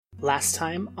Last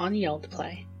time on Yelled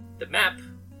Play. The map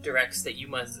directs that you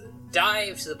must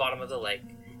dive to the bottom of the lake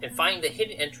and find the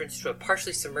hidden entrance to a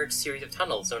partially submerged series of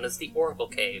tunnels known as the Oracle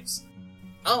Caves.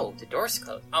 Oh, the door's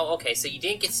closed. Oh, okay, so you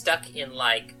didn't get stuck in,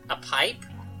 like, a pipe,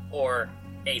 or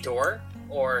a door,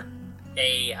 or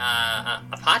a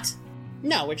pot?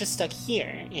 No, we're just stuck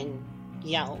here in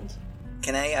Yelled.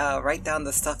 Can I write down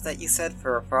the stuff that you said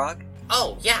for a frog?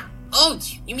 Oh, yeah. Oh,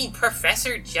 you mean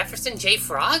Professor Jefferson J.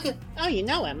 Frog? Oh, you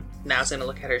know him. Now's gonna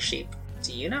look at her sheep.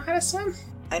 Do you know how to swim?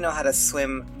 I know how to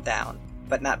swim down,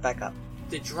 but not back up.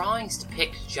 The drawings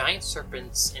depict giant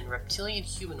serpents and reptilian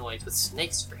humanoids with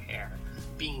snakes for hair,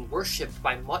 being worshipped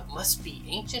by what must be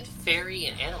ancient fairy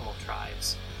and animal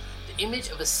tribes. The image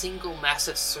of a single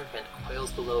massive serpent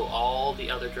coils below all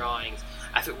the other drawings,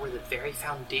 as if it were the very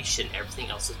foundation everything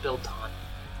else is built on.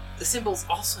 The symbols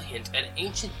also hint at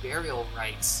ancient burial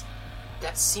rites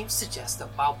that seem to suggest that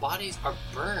while bodies are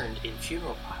burned in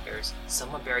funeral pyres, some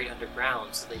are buried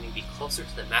underground so they may be closer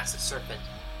to the massive serpent,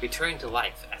 returning to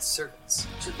life as servants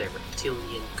to their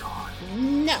reptilian god.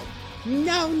 No.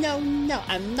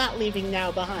 I'm not leaving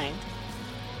Now behind.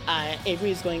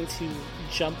 Avery's going to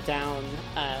jump down,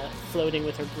 floating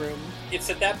with her broom. It's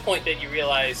at that point that you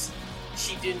realize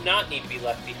she did not need to be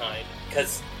left behind,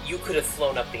 because you could have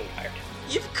flown up the entire time.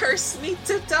 You've cursed me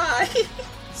to die!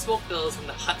 Smoke billows from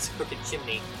the hut's crooked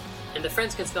chimney, and the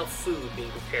friends can smell food being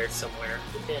prepared somewhere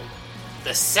within.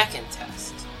 The second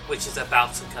test, which is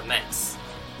about to commence,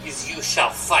 is you shall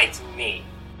fight me.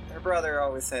 Her brother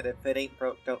always said if it ain't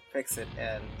broke, don't fix it,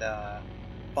 and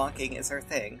bonking is her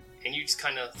thing. And you just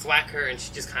kind of thwack her, and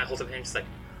she just kind of holds up her hand, just like,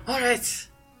 alright,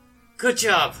 good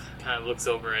job. Kind of looks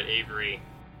over at Avery.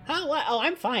 Oh, what? Oh,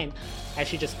 I'm fine. As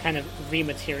she just kind of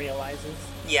rematerializes.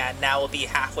 Yeah, now we'll be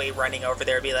halfway running over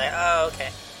there and be like, oh, okay.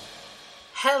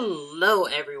 Hello,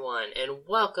 everyone, and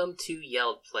welcome to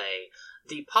Yelled Play,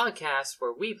 the podcast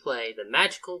where we play the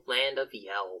magical land of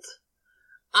Yeld.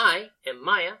 I am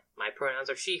Maya, my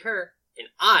pronouns are she, her, and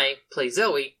I play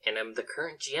Zoe, and I'm the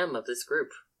current GM of this group.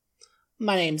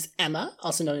 My name's Emma,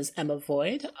 also known as Emma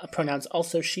Void, pronouns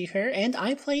also she, her, and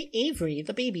I play Avery,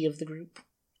 the baby of the group.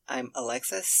 I'm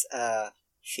Alexis,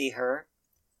 she, her,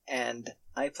 and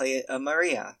I play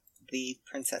Maria, the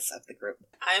princess of the group.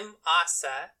 I'm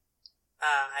Asa.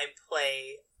 I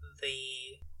play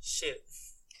the shoot.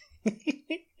 I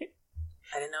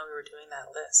didn't know we were doing that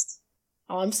list.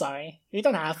 Oh, I'm sorry. We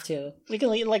don't have to. We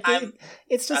can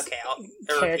it's just okay,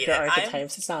 I'll character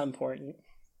archetypes. It's not important.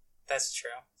 That's true.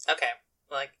 Okay.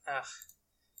 I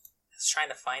was trying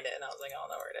to find it and I was like, I don't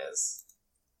know where it is.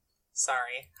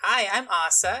 Sorry. Hi, I'm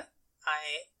Asa.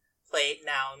 I played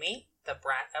Naomi, the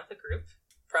brat of the group.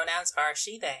 Pronouns are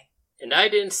she, they. And I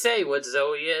didn't say what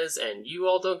Zoe is, and you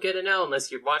all don't get to know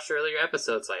unless you watched earlier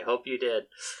episodes, so I hope you did.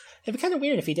 It'd be kind of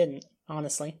weird if you didn't,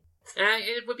 honestly.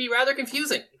 It would be rather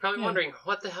confusing. You're probably wondering,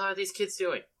 what the hell are these kids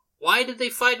doing? Why did they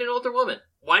fight an older woman?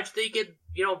 Why did they get,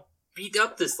 beat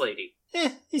up this lady?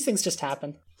 These things just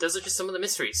happen. Those are just some of the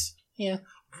mysteries. Yeah.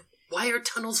 Why are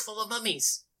tunnels full of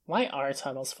mummies? Why are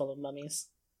tunnels full of mummies?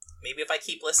 Maybe if I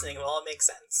keep listening, it will all make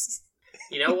sense.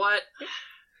 You know what?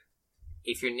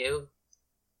 If you're new,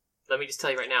 let me just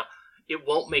tell you right now, it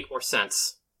won't make more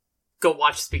sense. Go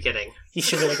watch the beginning. You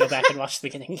should really go back and watch the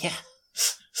beginning, yeah.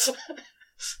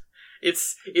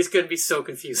 It's going to be so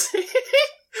confusing.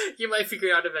 You might figure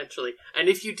it out eventually. And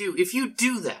if you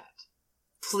do that,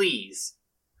 please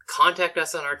contact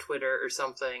us on our Twitter or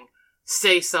something.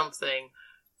 Say something.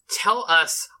 Tell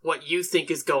us what you think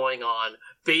is going on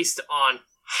based on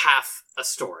half a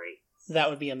story. That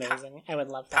would be amazing. I would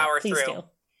love that. Power Please through. do.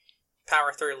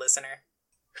 Power through, listener.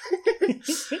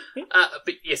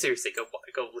 But yeah, seriously, go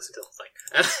listen to the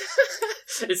whole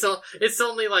thing. It's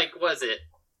only like, what is it?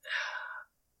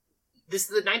 This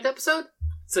is the 9th episode?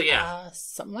 So yeah.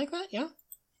 Something like that, yeah.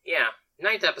 Yeah,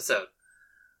 9th episode.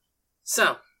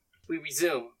 So, we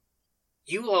resume.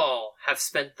 You all have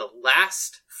spent the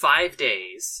last 5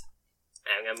 days,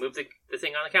 and I'm going to move the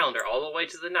thing on the calendar all the way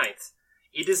to the 9th.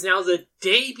 It is now the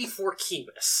day before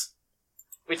Chemus,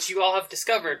 which you all have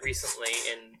discovered recently,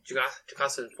 and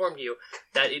Jocasta informed you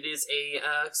that it is a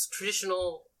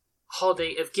traditional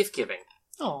holiday of gift-giving.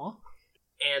 Aww.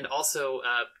 And also,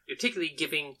 particularly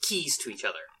giving keys to each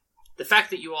other. The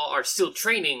fact that you all are still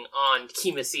training on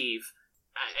Chemus Eve,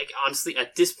 I honestly,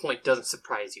 at this point, doesn't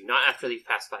surprise you. Not after these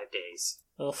past 5 days.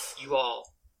 Oof. You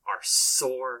all are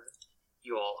sore.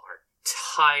 You all are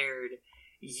tired.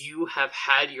 You have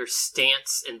had your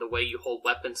stance and the way you hold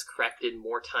weapons corrected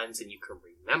more times than you can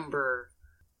remember.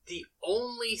 The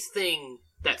only thing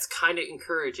that's kind of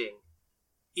encouraging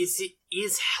is it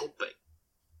is helping.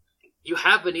 You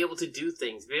have been able to do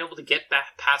things, been able to get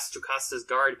back past Jocasta's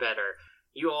guard better.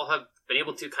 You all have been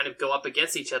able to kind of go up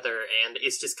against each other, and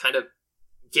it's just kind of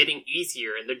getting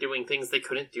easier, and they're doing things they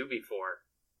couldn't do before.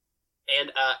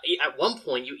 And at one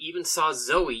point, you even saw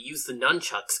Zoe use the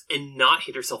nunchucks and not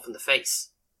hit herself in the face.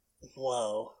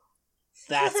 Whoa.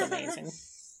 That's amazing.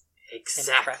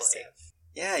 Exactly. Impressive.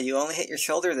 Yeah, you only hit your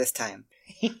shoulder this time.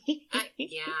 I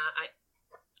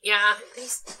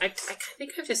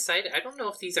think I've decided, I don't know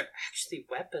if these are actually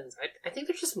weapons. I think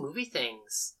they're just movie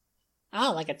things.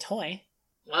 Oh, like a toy.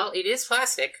 Well, it is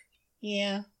plastic.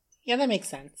 Yeah. Yeah, that makes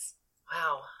sense.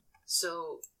 Wow.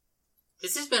 So,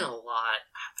 this has been a lot.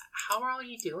 How are all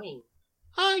you doing?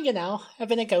 I've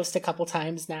been a ghost a couple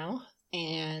times now,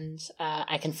 and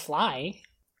I can fly.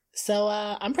 So,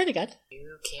 I'm pretty good.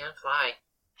 You can fly.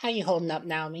 How you holding up,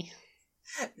 Naomi?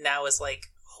 Now is like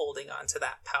holding on to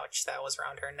that pouch that was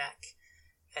around her neck.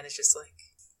 And it's just like,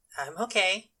 I'm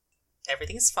okay.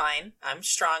 Everything's fine. I'm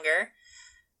stronger.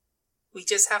 We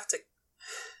just have to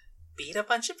beat a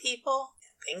bunch of people,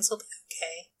 and things will be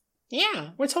okay.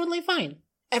 Yeah, we're totally fine.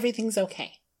 Everything's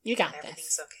okay. You got Everything's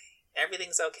this. okay.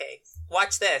 Everything's okay.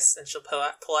 Watch this. And she'll pull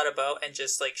out a bow and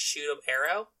just like shoot an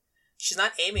arrow. She's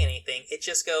not aiming anything. It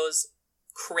just goes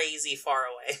crazy far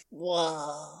away.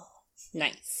 Whoa.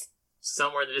 Nice.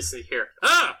 Somewhere in the distance here.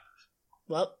 Ah!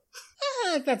 Well,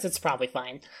 it's probably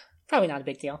fine. Probably not a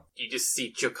big deal. You just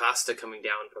see Jocasta coming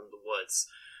down from the woods.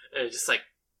 And it's just like,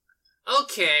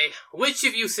 okay, which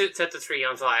of you set the tree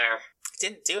on fire?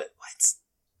 Didn't do it. What?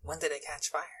 When did it catch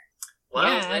fire? Well,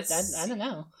 yeah, I don't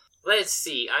know. Let's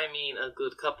see. I mean, a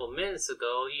good couple minutes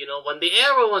ago, when the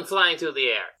arrow went flying through the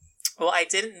air. Well, I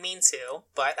didn't mean to,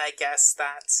 but I guess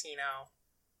that's,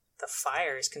 the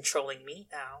fire is controlling me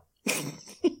now.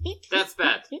 That's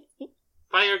bad.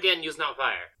 Fire again, use not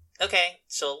fire. Okay,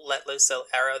 she'll let loose an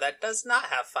arrow that does not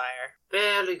have fire.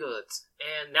 Very good.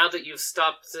 And now that you've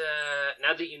stopped,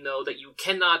 now that you know that you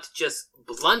cannot just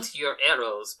blunt your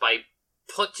arrows by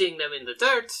putting them in the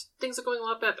dirt, things are going a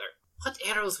lot better. What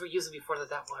arrows were you using before that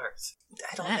worked?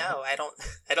 I don't know. I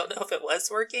don't know if it was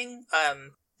working.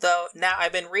 Though now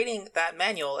I've been reading that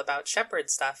manual about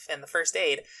shepherd stuff and the first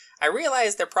aid. I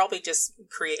realized they're probably just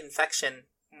create infection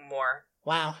more.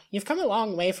 Wow, you've come a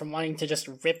long way from wanting to just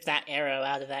rip that arrow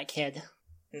out of that kid.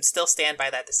 And still stand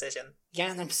by that decision. Yeah,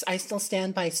 and I still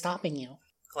stand by stopping you.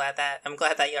 I'm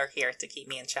glad that you're here to keep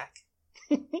me in check.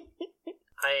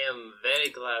 I am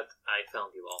very glad I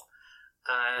found you all.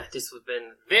 This would have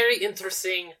been very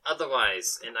interesting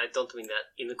otherwise, and I don't mean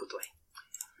that in a good way.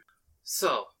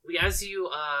 So, as you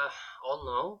all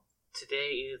know,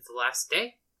 today is the last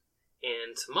day,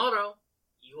 and tomorrow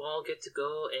you all get to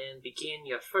go and begin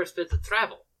your first bit of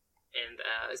travel. And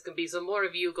it's going to be some more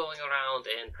of you going around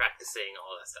and practicing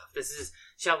all that stuff. This is,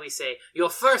 shall we say, your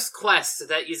first quest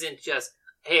that isn't just,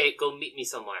 hey, go meet me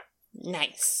somewhere.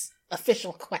 Nice.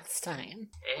 Official quest time.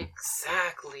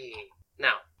 Exactly.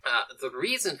 Now, the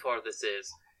reason for this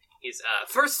is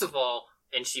first of all,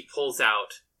 and she pulls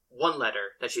out one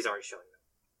letter that she's already showing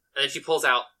them. And then she pulls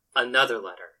out another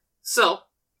letter. So,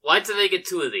 why did they get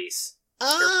two of these?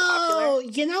 Oh,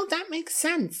 that makes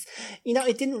sense.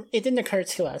 It didn't occur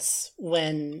to us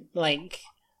when,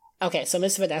 okay, so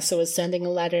Miss Vanessa was sending a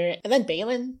letter, and then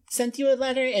Balin sent you a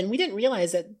letter, and we didn't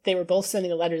realize that they were both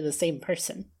sending a letter to the same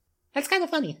person. That's kind of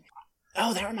funny.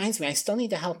 Oh, that reminds me, I still need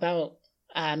to help out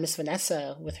Miss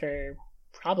Vanessa with her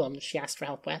problem she asked for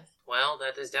help with. Well,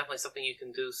 that is definitely something you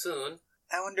can do soon.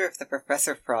 I wonder if the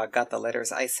Professor Frog got the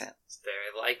letters I sent. It's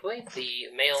very likely.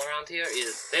 The mail around here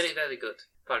is very, very good.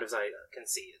 As far as I can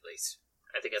see, at least.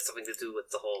 I think it has something to do with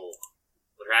the whole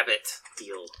rabbit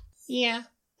deal. Yeah,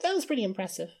 that was pretty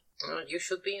impressive. You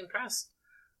should be impressed.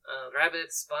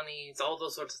 Rabbits, bunnies, all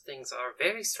those sorts of things are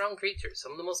very strong creatures.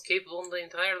 Some of the most capable in the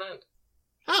entire land.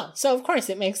 Oh, so of course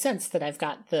it makes sense that I've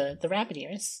got the rabbit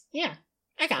ears. Yeah,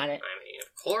 I got it. I mean,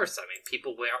 of course.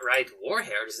 People ride war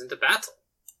hares into battle.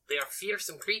 They are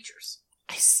fearsome creatures.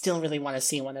 I still really want to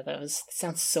see one of those. It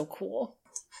sounds so cool.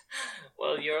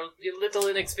 Well, you're a little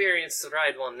inexperienced to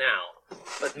ride one now,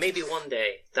 but maybe one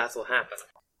day that will happen.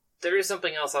 There is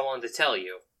something else I wanted to tell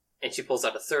you, and she pulls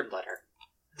out a third letter.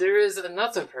 There is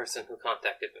another person who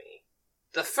contacted me.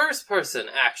 The first person,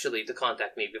 actually, to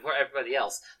contact me before everybody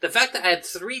else. The fact that I had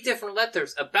 3 different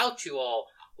letters about you all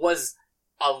was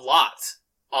a lot,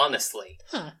 honestly.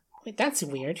 Huh. Wait, that's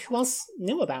weird. Who else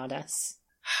knew about us?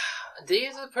 They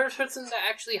are the person that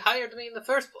actually hired me in the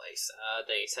first place.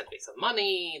 They sent me some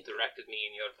money, directed me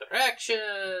in your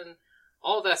direction,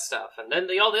 all that stuff. And then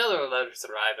all the other letters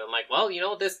arrived, and I'm like, well,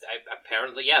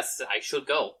 apparently, yes, I should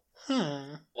go.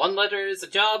 Huh. One letter is a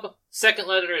job, second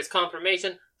letter is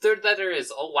confirmation, Third letter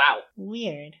is, oh wow.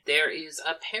 Weird. There is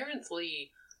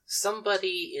apparently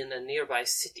somebody in a nearby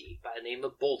city by the name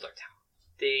of Boulder Town.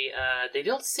 They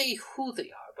don't say who they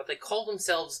are, but they call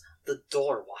themselves the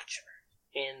Door Watcher.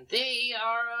 And they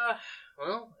are,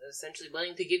 essentially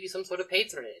willing to give you some sort of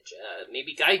patronage,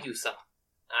 maybe guide you some.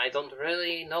 I don't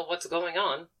really know what's going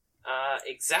on,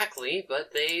 exactly,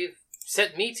 but they've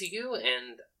sent me to you,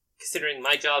 and considering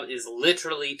my job is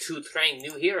literally to train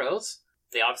new heroes,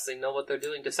 they obviously know what they're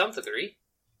doing to some degree.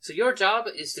 So your job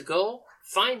is to go,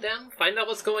 find them, find out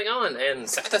what's going on, and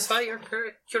satisfy your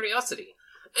curiosity.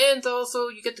 And also,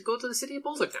 you get to go to the city of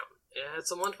Boulder Town. It has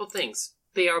some wonderful things.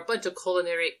 They are a bunch of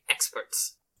culinary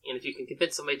experts. And if you can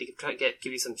convince somebody to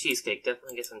give you some cheesecake,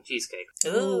 definitely get some cheesecake.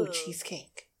 Ooh,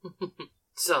 cheesecake.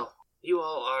 So, you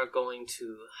all are going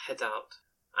to head out.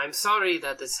 I'm sorry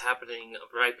that this is happening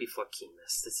right before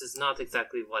Khemis. This is not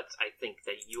exactly what I think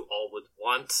that you all would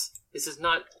want. This is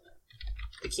not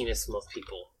the Khemis most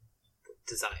people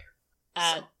desire.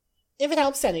 If it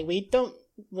helps any, we don't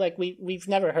we've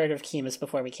never heard of Khemis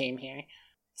before we came here,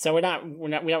 so we don't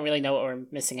really know what we're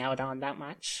missing out on that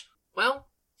much. Well,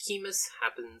 Khemis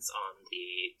happens on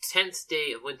the 10th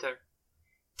day of winter.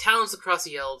 Towns across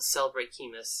the Eld celebrate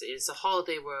Khemis. It's a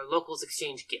holiday where locals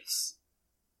exchange gifts.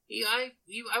 I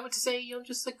would say,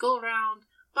 just go around,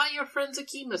 buy your friends a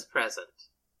Khemis present.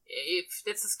 If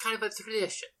that's kind of a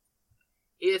tradition.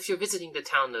 If you're visiting the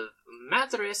town of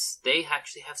Madras, they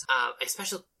actually have a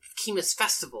special Khemis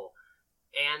festival,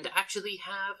 and actually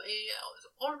have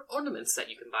ornaments that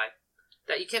you can buy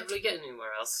that you can't really get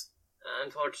anywhere else.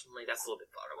 Unfortunately, that's a little bit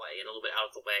far away and a little bit out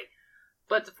of the way.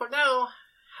 But for now,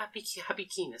 happy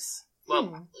Khemis.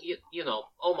 Well,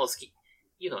 almost.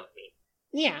 You know what I mean.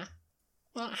 Yeah.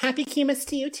 Well, happy Khemis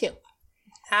to you too.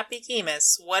 Happy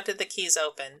Khemis. What did the keys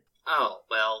open? Oh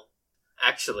well,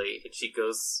 actually, she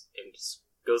goes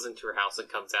into her house and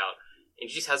comes out, and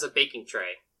she just has a baking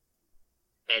tray,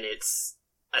 and it's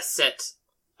a set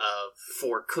of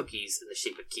 4 cookies in the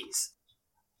shape of keys.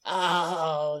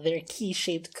 Oh, they're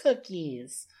key-shaped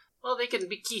cookies. Well, they can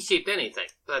be key-shaped anything,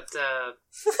 but,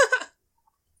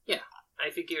 yeah. I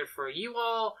figured for you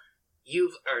all,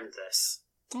 you've earned this.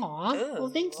 Aw, well,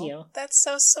 thank you. That's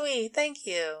so sweet, thank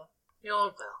you. You're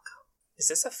welcome. Is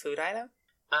this a food item?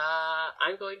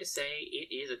 I'm going to say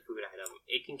it is a food item.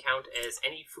 It can count as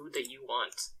any food that you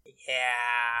want.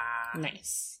 Yeah.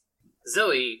 Nice.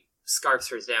 Zoe scarfs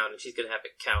hers down, and she's going to have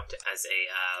it count as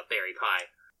a berry pie.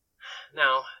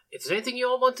 Now, if there's anything you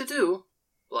all want to do,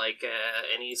 like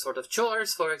any sort of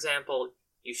chores, for example,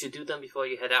 you should do them before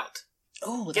you head out.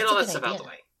 Oh, that's Get all a that good stuff idea. out the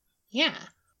way. Yeah.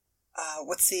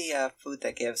 What's the food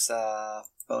that gives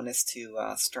bonus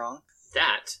to strong?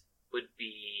 That would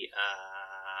be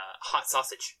hot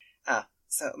sausage.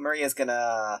 So Maria's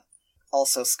gonna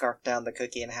also scarf down the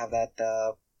cookie and have that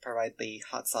provide the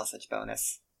hot sausage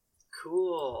bonus.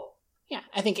 Cool. Yeah,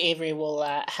 I think Avery will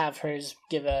have hers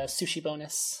give a sushi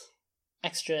bonus.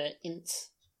 Extra int.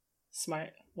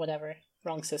 Smart. Whatever.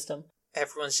 Wrong system.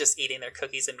 Everyone's just eating their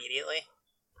cookies immediately.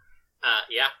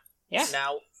 Yeah. Yeah.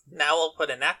 Now we'll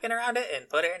put a napkin around it and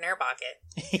put it in her pocket.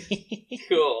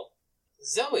 Cool.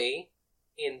 Zoe,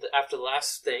 after the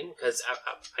last thing, because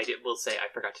will say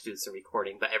I forgot to do this in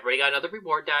recording, but everybody got another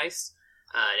reward dice,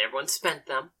 and everyone spent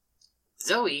them.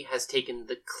 Zoe has taken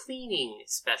the cleaning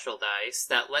special dice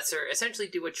that lets her essentially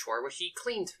do a chore where she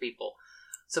cleans people.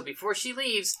 So before she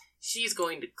leaves, she's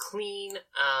going to clean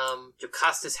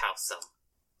Jocasta's house some.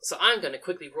 So I'm going to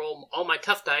quickly roll all my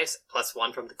tough dice, plus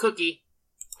 1 from the cookie,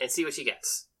 and see what she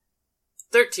gets.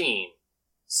 13.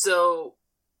 So,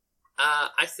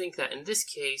 I think that in this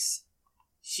case,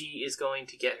 she is going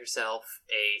to get herself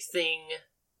a thing.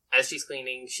 As she's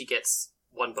cleaning, she gets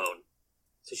 1 bone.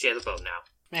 So she has a bone now.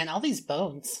 Man, all these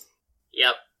bones.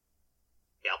 Yep.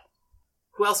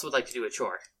 Who else would like to do a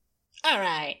chore?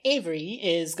 Alright, Avery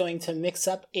is going to mix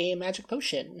up a magic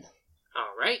potion.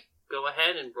 Alright, go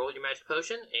ahead and roll your magic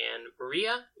potion. And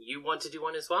Maria, you want to do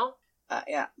one as well?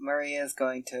 Yeah, Maria's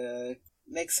going to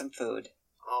make some food.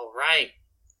 Alright.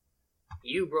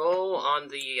 You roll on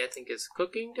the, I think it's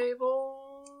cooking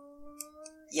table?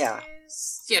 Yeah.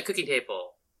 Yeah, cooking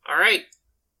table. Alright.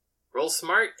 Roll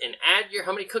smart and add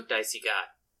how many cook dice you got.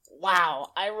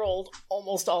 Wow, I rolled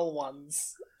almost all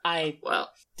ones. I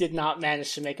did not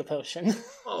manage to make a potion.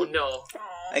 Oh no.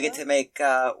 I get to make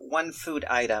 1 food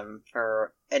item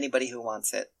for anybody who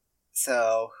wants it.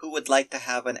 So, who would like to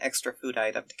have an extra food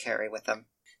item to carry with them?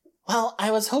 Well,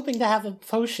 I was hoping to have a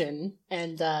potion,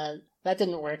 and that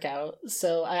didn't work out,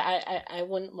 so I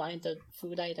wouldn't mind a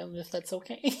food item if that's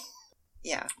okay.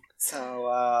 Yeah, so,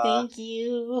 Thank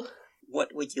you.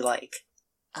 What would you like?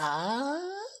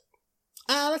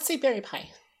 Let's say berry pie.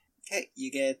 Okay,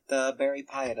 you get the berry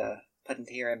pie to put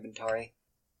into your inventory.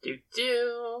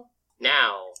 Do.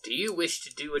 Now, do you wish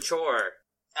to do a chore?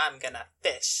 I'm gonna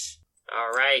fish.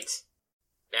 Alright.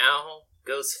 Now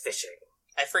goes fishing.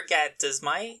 I forget, does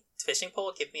my fishing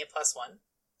pole give me a +1?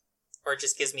 Or it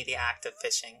just gives me the act of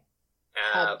fishing?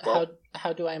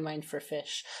 How do I mine for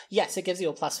fish? Yes, it gives you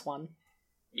a +1.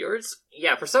 Yours?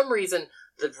 Yeah, for some reason,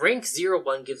 the rank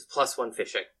 01 gives +1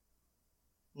 fishing.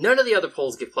 None of the other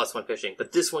poles give +1 fishing,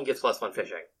 but this one gives +1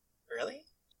 fishing. Really?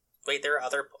 Wait, there are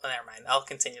other... Oh, never mind. I'll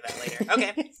continue that later.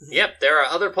 Okay. Yep, there are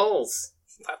other poles.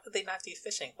 Why would they not do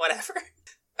fishing? Whatever.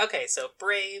 Okay, so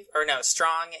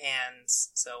strong, and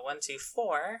so 1, 2,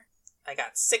 4. I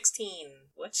got 16,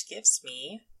 which gives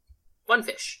me... 1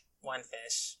 fish. 1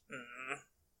 fish.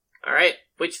 Alright,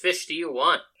 which fish do you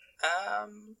want?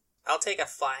 I'll take a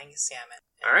flying salmon.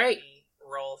 Alright.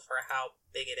 Roll for how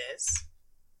big it is.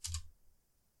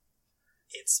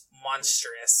 It's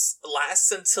monstrous.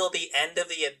 Lasts until the end of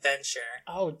the adventure.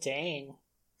 Oh, dang.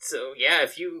 So, yeah,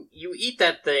 if you eat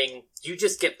that thing, you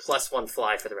just get +1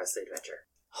 fly for the rest of the adventure.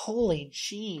 Holy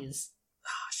jeez.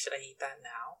 Oh, should I eat that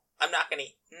now? I'm not gonna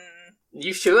eat...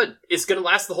 You should. It's gonna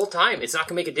last the whole time. It's not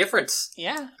gonna make a difference.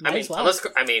 Yeah, as well.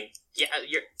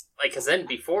 You're... because then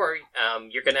before,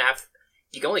 you're gonna have...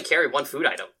 You can only carry 1 food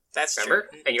item. That's Remember?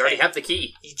 true. And you already have the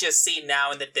key. You just see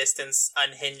now in the distance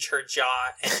unhinge her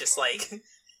jaw and just,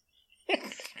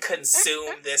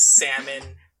 consume this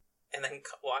salmon and then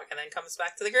walk and then comes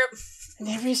back to the group. And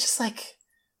everybody's just like,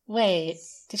 wait,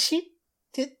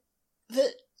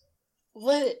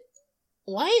 what?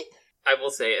 I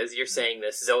will say, as you're saying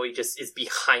this, Zoe just is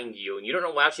behind you, and you don't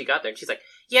know how she got there, and she's like,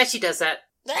 yeah, she does that.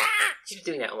 Ah! She's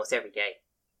doing that almost every day.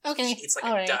 Okay, It's like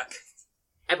a duck.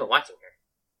 I've been watching her.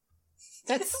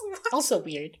 That's also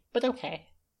weird, but okay.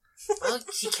 Well,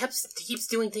 she keeps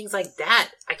doing things like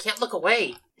that. I can't look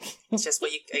away. It's just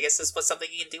I guess this was something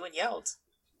you can do in Yeld.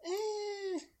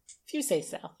 If you say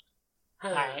so.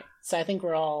 Alright, so I think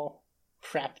we're all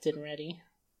prepped and ready.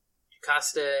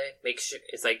 Costa makes sure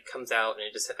comes out and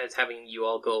it's having you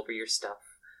all go over your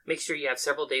stuff. Make sure you have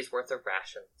several days worth of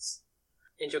rations.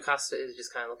 And Jocasta is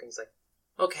just kind of looking, he's like,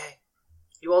 okay,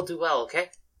 you all do well,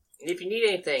 okay? And if you need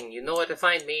anything, you know where to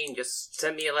find me, and just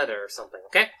send me a letter or something,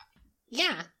 okay?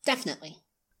 Yeah, definitely.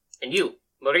 And you,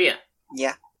 Maria.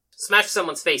 Yeah. Smash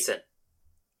someone's face in.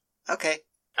 Okay.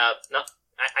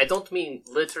 I don't mean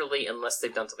literally unless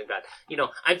they've done something bad.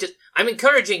 I'm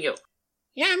encouraging you.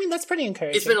 Yeah, I mean, that's pretty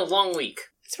encouraging. It's been a long week.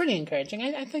 It's pretty encouraging.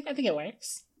 I think it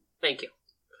works. Thank you.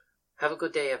 Have a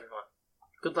good day, everyone.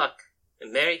 Good luck.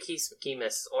 And Merry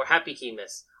Keymas, or Happy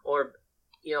Keymas, or,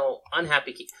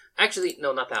 Unhappy Key. Actually,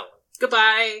 no, not that one.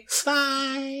 Goodbye!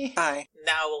 Bye! Bye.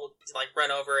 Now we'll,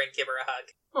 run over and give her a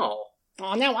hug. Oh,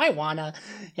 now I wanna.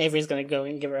 Avery's gonna go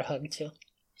and give her a hug, too.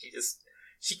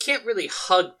 She can't really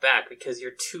hug back because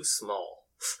you're too small.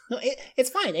 No,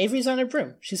 it's fine. Avery's on her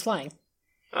broom. She's flying.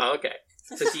 Oh, okay.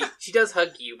 So she does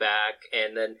hug you back,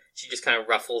 and then she just kind of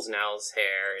ruffles Now's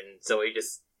hair, and Zoe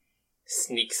just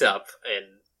sneaks up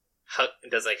and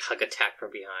does hug attack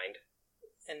from behind.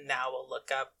 And now we'll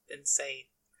look up and say,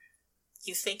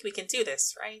 you think we can do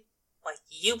this, right?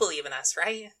 You believe in us,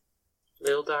 right?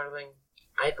 Little darling,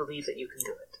 I believe that you can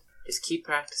do it. Just keep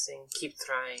practicing, keep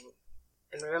trying,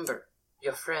 and remember,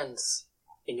 you're friends,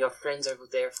 and your friends are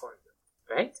there for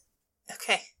you, right?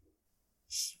 Okay.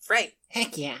 Right.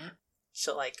 Heck yeah.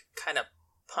 She'll, kind of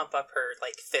pump up her,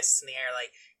 fists in the air,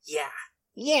 yeah.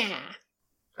 Yeah.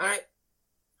 Alright.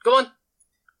 Go on.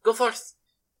 Go forth.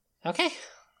 Okay.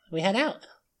 We head out.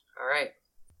 Alright.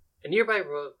 A nearby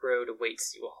road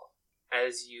awaits you all,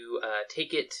 as you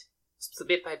take it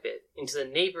bit by bit into the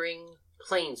neighboring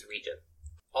plains region,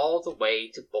 all the way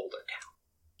to Boulder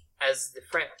Town.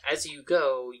 As you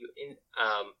go, you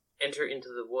enter into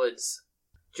the woods.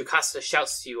 Jocasta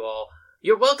shouts to you all,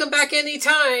 "You're welcome back any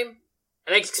time,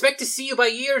 and I expect to see you by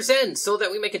year's end so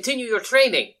that we may continue your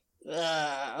training."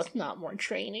 Not more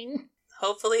training.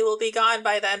 Hopefully we'll be gone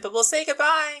by then, but we'll say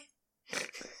goodbye.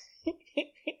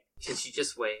 She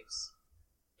just waves.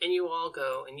 And you all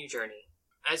go and you journey.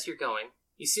 As you're going,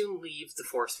 you soon leave the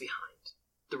forest behind.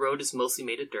 The road is mostly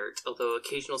made of dirt, although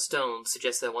occasional stones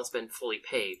suggest that it once been fully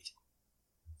paved.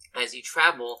 As you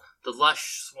travel, the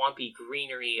lush, swampy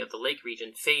greenery of the lake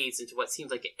region fades into what seems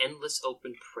like an endless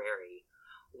open prairie.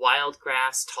 Wild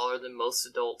grass, taller than most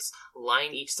adults,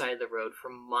 line each side of the road for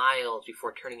miles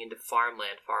before turning into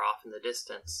farmland far off in the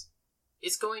distance.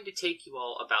 It's going to take you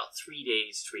all about 3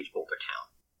 days to reach Boulder Town.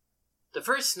 The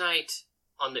first night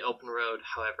on the open road,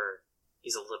 however,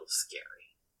 is a little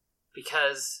scary.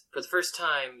 Because, for the first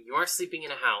time, you aren't sleeping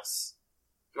in a house.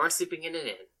 You aren't sleeping in an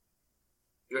inn.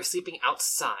 You are sleeping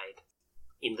outside,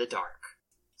 in the dark.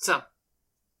 So,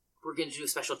 we're going to do a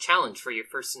special challenge for your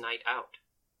first night out.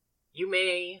 You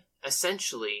may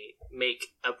essentially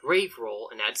make a brave roll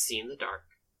and add see in the dark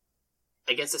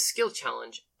against a skill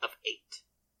challenge of 8.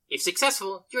 If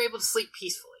successful, you're able to sleep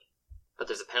peacefully, but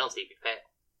there's a penalty if you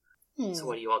fail. So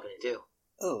what are you all going to do?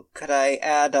 Oh, could I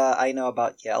add I know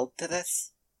about Yeld to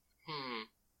this?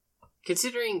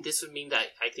 Considering this would mean that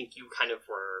I think you kind of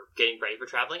were getting ready for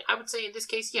traveling, I would say in this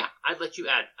case, yeah, I'd let you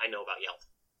add I know about Yeld.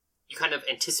 You kind of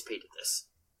anticipated this.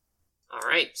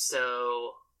 Alright,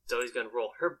 so Zoe's going to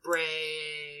roll her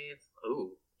brave.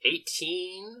 Ooh,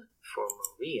 18 for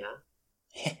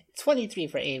Maria. 23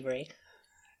 for Avery.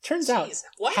 Turns out,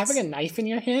 what? having a knife in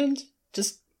your hand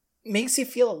just makes you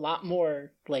feel a lot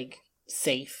more,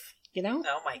 safe, you know?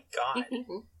 Oh my god.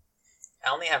 I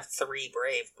only have 3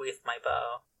 brave with my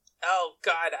bow. Oh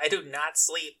god, I do not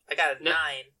sleep. I got a 9.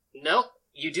 Nope,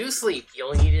 you do sleep. You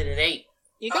only needed an 8.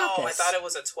 You got this. I thought it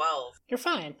was a 12. You're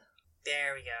fine.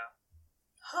 There we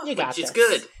go. You got Which this. is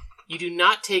good. You do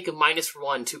not take a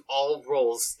 -1 to all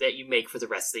rolls that you make for the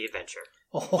rest of the adventure.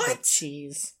 Oh, What?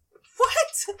 jeez.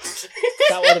 What?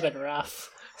 That would have been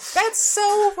rough. That's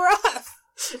so rough.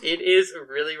 It is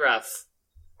really rough.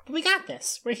 But we got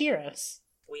this. We're heroes.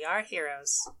 We are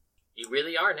heroes. You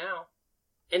really are now.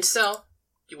 And so,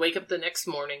 you wake up the next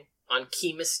morning on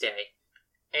Kimas Day,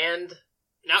 and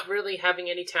not really having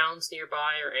any towns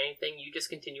nearby or anything, you just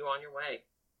continue on your way.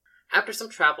 After some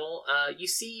travel, you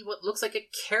see what looks like a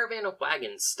caravan of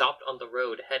wagons stopped on the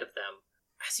road ahead of them.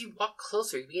 As you walk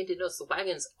closer, you begin to notice the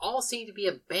wagons all seem to be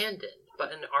abandoned,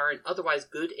 but are in otherwise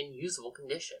good and usable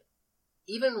condition.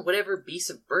 Even whatever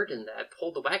beasts of burden that had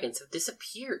pulled the wagons have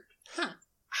disappeared. Huh.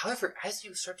 However, as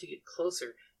you start to get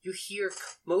closer, you hear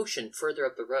commotion further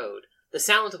up the road. The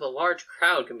sounds of a large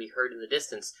crowd can be heard in the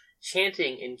distance,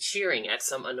 chanting and cheering at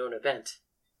some unknown event.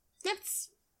 That's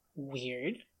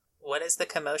weird. What does the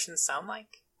commotion sound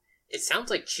like? It sounds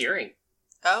like cheering.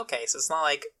 Okay, so it's not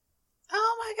like,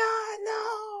 oh my god,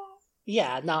 no.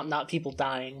 Yeah, not people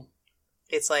dying.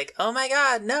 It's like, oh my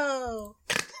god, no.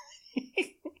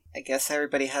 I guess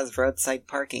everybody has roadside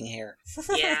parking here.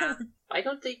 Yeah. Why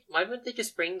wouldn't they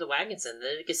just bring the wagons in?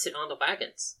 Then they can sit on the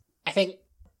wagons. I think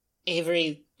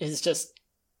Avery is just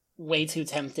way too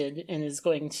tempted and is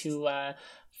going to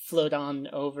float on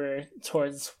over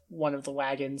towards one of the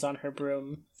wagons on her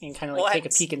broom and kind of take a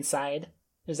peek inside.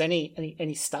 Is there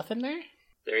any stuff in there?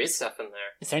 There is stuff in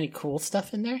there. Is there any cool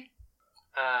stuff in there?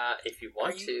 If you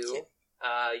want to,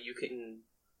 you can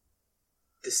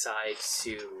decide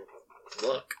to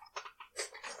look.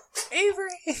 Avery!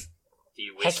 Do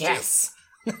you wish Heck to? yes.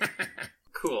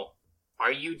 Cool.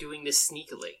 Are you doing this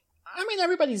sneakily? I mean,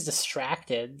 everybody's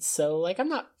distracted, so, I'm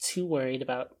not too worried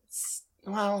about...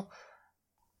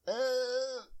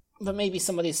 but maybe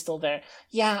somebody's still there.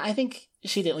 Yeah, I think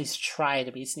she'd at least try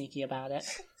to be sneaky about it.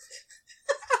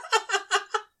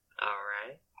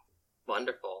 Alright.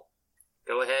 Wonderful.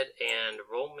 Go ahead and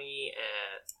roll me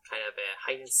a kind of a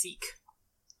hide and seek,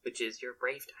 which is your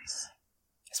brave dice.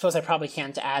 I suppose I probably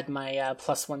can't add my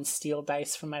 +1 steel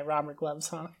dice from my robber gloves,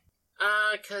 huh?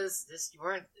 Because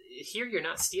you're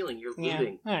not stealing, you're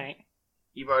looting. Yeah, alright.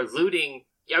 You are looting.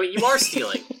 I mean, you are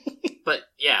stealing. But,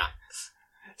 yeah.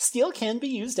 Steel can be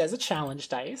used as a challenge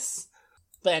dice.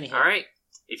 But anyhow. Alright.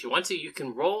 If you want to, you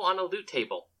can roll on a loot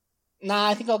table. Nah,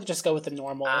 I think I'll just go with the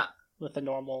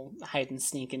normal hide and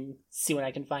sneak and see what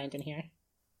I can find in here.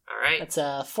 Alright.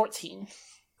 That's 14.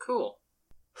 Cool.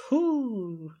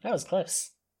 Whew, that was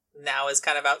close. Now is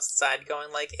kind of outside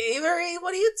going like, Avery,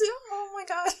 what are you doing? Oh my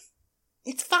god.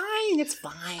 It's fine, it's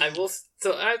fine.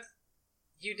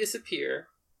 You disappear,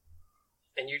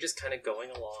 and you're just kind of going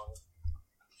along.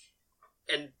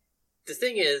 And the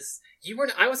thing is,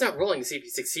 I was not rolling to see if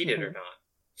you succeeded or not.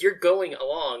 You're going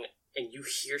along, and you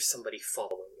hear somebody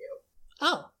following you.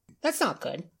 Oh, that's not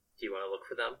good. Do you want to look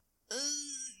for them?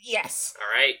 Yes.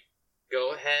 Alright,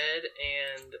 go ahead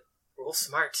and roll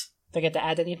smart. Do I get to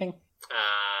add anything?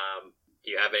 Do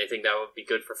you have anything that would be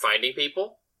good for finding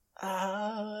people?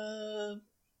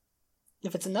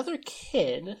 If it's another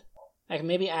kid, I can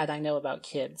maybe add I know about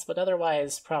kids, but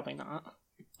otherwise, probably not.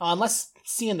 Unless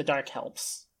see in the dark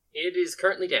helps. It is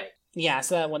currently day. Yeah,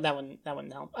 so that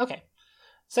wouldn't help. Okay.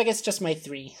 So I guess just my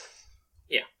 3.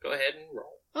 Yeah, go ahead and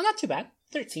roll. Oh, not too bad.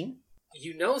 13.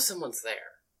 You know someone's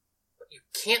there, but you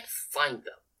can't find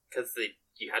them, because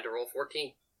you had to roll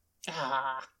 14.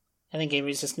 I think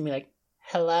Avery's just gonna be like,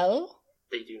 hello?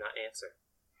 They do not answer.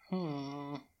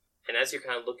 And as you're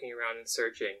kind of looking around and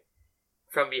searching,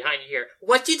 from behind you hear,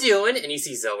 "What you doing?" And you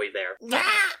see Zoe there.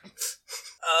 Ah!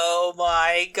 Oh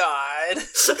my god.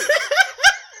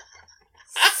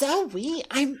 Zoe,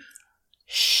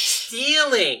 Shh.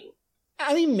 stealing.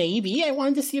 I mean, maybe. I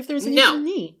wanted to see if there was anything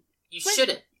neat. You What?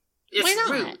 shouldn't. It's Why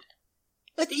not? rude.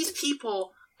 But These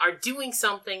people are doing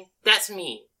something that's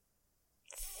mean.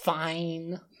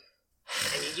 fine.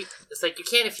 And it's like you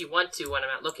can if you want to when I'm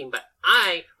not looking, but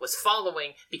I was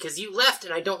following because you left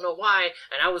and I don't know why,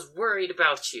 and I was worried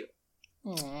about you.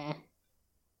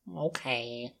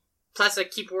 Okay. Plus, I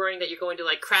keep worrying that you're going to,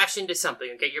 like, crash into something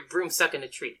and get your broom stuck in a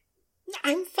tree.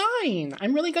 I'm fine.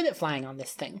 I'm really good at flying on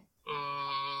this thing.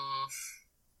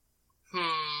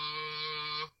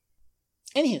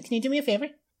 Anywho, can you do me a favor?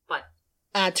 What?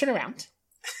 Turn around.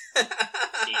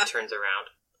 He turns around.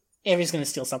 Avery's gonna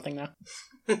steal something now.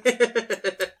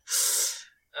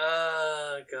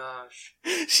 Oh, gosh.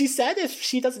 She said if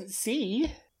she doesn't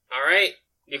see. Alright,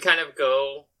 you kind of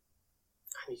go...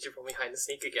 I need you to roll me hide and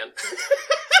sneak again.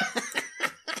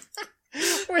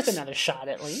 Worth another shot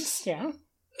at least, yeah.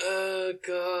 Oh,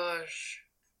 gosh.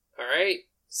 Alright,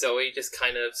 Zoe just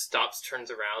kind of stops,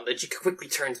 turns around, then she quickly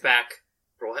turns back.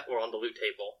 We're on the loot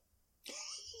table.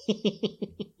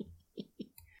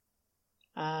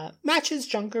 Matches,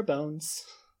 junk, or bones.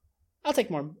 I'll take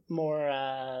more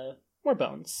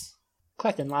bones.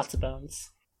 Collecting lots of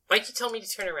bones. Why'd you tell me to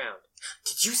turn around?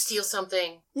 Did you steal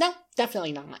something? No,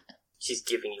 definitely not. She's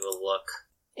giving you a look.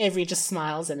 Avery just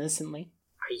smiles innocently.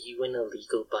 Are you an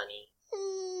illegal bunny?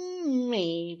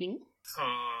 Maybe.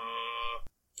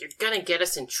 You're gonna get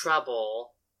us in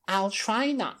trouble. I'll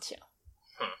try not to.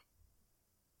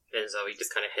 And Zoe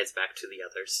just kind of heads back to the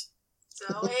others.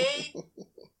 Zoe?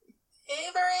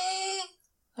 Avery?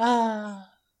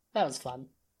 That was fun.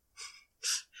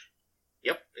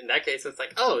 Yep, in that case, it's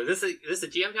like, oh, is this a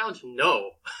GM challenge?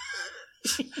 No.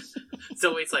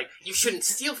 Zoe's like, you shouldn't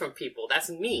steal from people, that's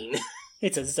mean.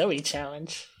 It's a Zoe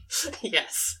challenge.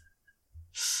 Yes.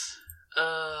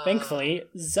 Thankfully,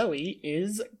 Zoe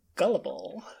is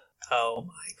gullible. Oh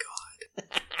my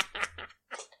god.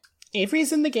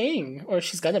 Avery's in the gang, or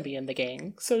she's gonna be in the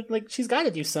gang, so, like, she's gotta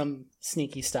do some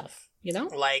sneaky stuff, you know?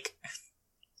 Like,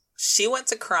 she went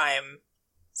to crime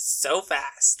so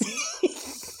fast.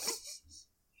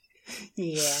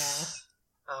 Yeah.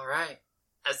 Alright.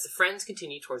 As the friends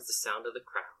continue towards the sound of the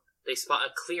crowd, they spot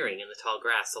a clearing in the tall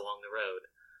grass along the road.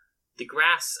 The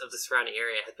grass of the surrounding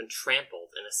area has been trampled,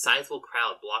 and a sizable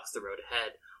crowd blocks the road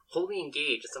ahead, wholly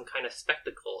engaged in some kind of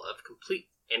spectacle of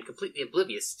completely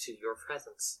oblivious to your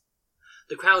presence.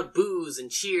 The crowd boos and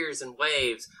cheers and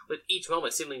waves, with each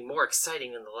moment seeming more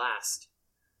exciting than the last.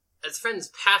 As friends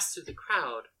pass through the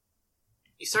crowd,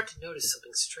 you start to notice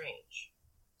something strange.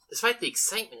 Despite the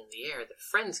excitement in the air, the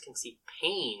friends can see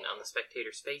pain on the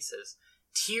spectators' faces.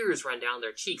 Tears run down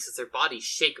their cheeks as their bodies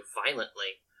shake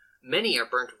violently. Many are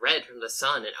burnt red from the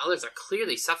sun, and others are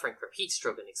clearly suffering from heat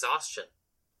stroke and exhaustion.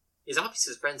 It is obvious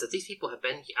to friends that these people have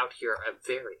been out here a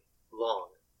very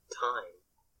long time.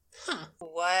 Huh.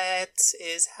 What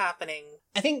is happening?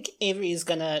 I think Avery's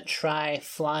gonna try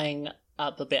flying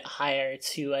up a bit higher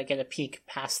to get a peek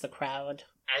past the crowd.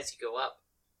 As you go up,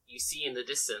 you see in the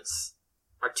distance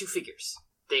are two figures.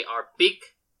 They are big,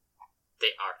 they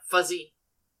are fuzzy,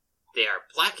 they are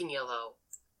black and yellow,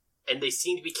 and they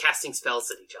seem to be casting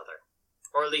spells at each other.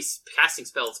 Or at least casting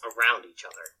spells around each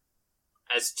other.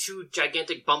 As two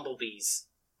gigantic bumblebees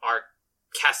are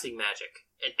casting magic.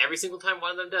 And every single time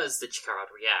one of them does, the crowd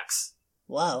reacts.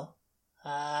 Whoa.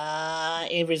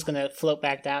 Avery's gonna float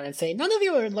back down and say, none of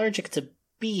you are allergic to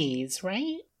bees,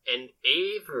 right? And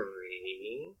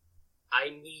Avery,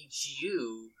 I need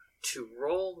you to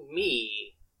roll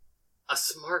me a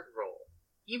smart roll.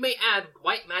 You may add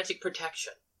white magic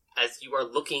protection as you are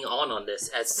looking on this,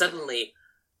 as suddenly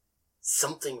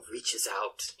something reaches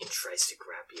out and tries to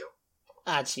grab you.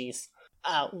 Jeez.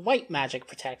 White magic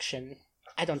protection.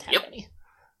 I don't have Yep. any.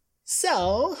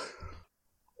 So...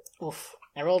 Oof.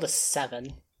 I rolled a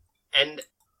 7. And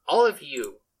all of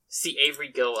you see Avery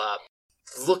go up,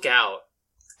 look out,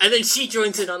 and then she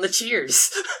joins in on the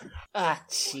cheers.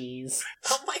 Jeez.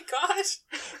 Oh my gosh!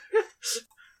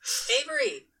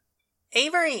 Avery!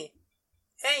 Avery!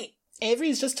 Hey!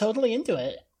 Avery's just totally into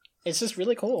it. It's just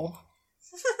really cool.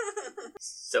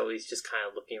 So he's just kind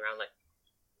of looking around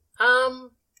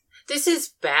like, this is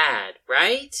bad,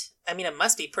 right? I mean, it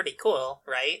must be pretty cool,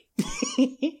 right?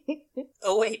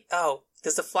 Oh, wait. Oh,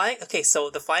 does the flying... Okay, so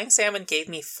the flying salmon gave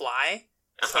me fly.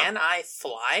 Can I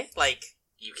fly? Like,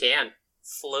 You can.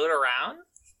 float around?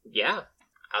 Yeah.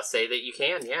 I'll say that you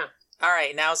can, yeah.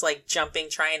 Alright, now it's like jumping,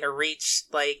 trying to reach,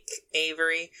 like,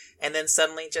 Avery, and then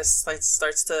suddenly just, like,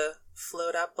 starts to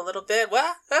float up a little bit.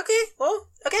 Well,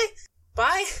 okay.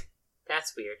 Bye.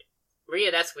 That's weird.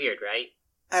 Maria, that's weird, right?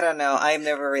 I don't know. I've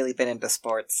never really been into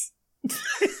sports.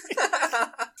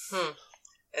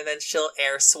 And then she'll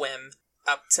air swim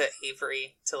up to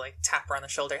Avery to like tap her on the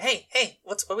shoulder. Hey,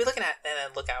 what are we looking at? And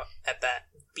then look out at that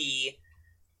bee,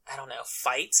 I don't know,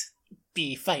 fight?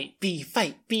 Bee fight, bee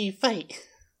fight, bee fight.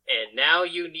 And now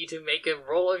you need to make a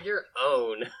roll of your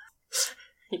own.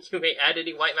 You may add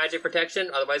any white magic protection,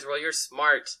 otherwise roll your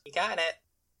smart. You got it.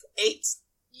 8.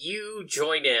 You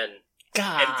join in.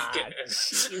 God.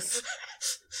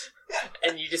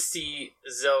 And you just see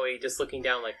Zoe just looking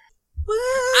down like, Woo!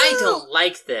 I don't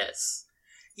like this.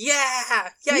 Yeah!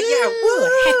 Woo! Woo!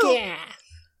 Heck yeah!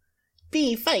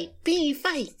 Bee fight, bee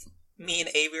fight. Me and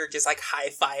Avery are just like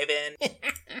high-fiving.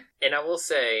 And I will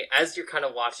say, as you're kind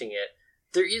of watching it,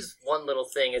 there is one little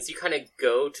thing, as you kind of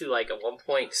go to, like, at one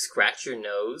point, scratch your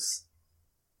nose,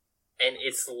 and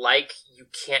it's like you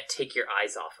can't take your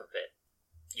eyes off of it.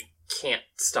 You can't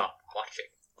stop watching.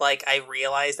 Like, I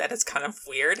realize that it's kind of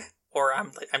weird, or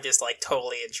I'm just, like,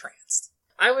 totally entranced.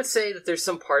 I would say that there's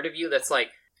some part of you that's like,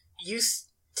 you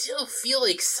still feel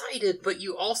excited, but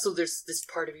you also, there's this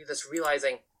part of you that's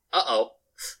realizing, uh-oh.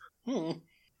 Hold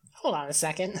on a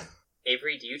second.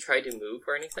 Avery, do you try to move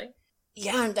or anything?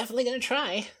 Yeah, I'm definitely gonna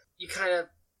try. You kind of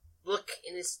look,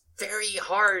 and it's very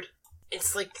hard.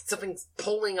 It's like something's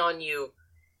pulling on you,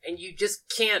 and you just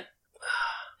can't.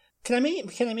 Can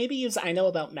I maybe use I Know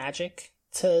About Magic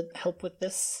to help with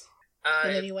this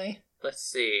in any way? Let's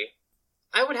see.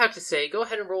 I would have to say, go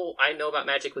ahead and roll I Know About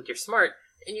Magic with your smart,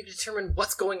 and you determine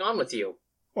what's going on with you.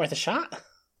 Worth a shot.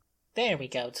 There we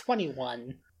go,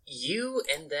 21. You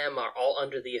and them are all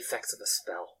under the effects of a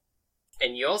spell.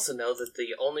 And you also know that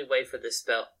the only way for this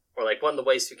spell, or like one of the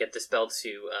ways to get the spell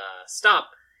to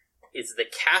stop, is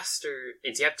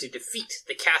you have to defeat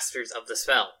the casters of the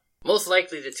spell. Most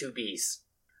likely the 2 bees.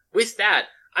 With that,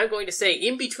 I'm going to say,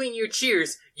 in between your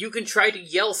cheers, you can try to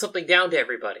yell something down to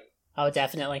everybody. Oh,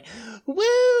 definitely.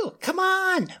 Woo! Come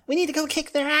on! We need to go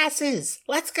kick their asses!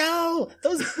 Let's go!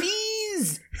 Those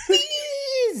bees!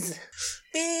 Bees!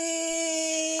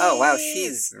 Bees! Oh, wow,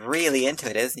 she's really into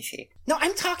it, isn't she? No,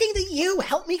 I'm talking to you!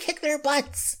 Help me kick their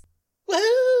butts!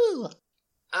 Woo!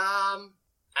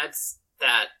 That's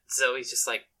that. Zoe's just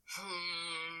like,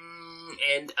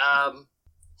 and,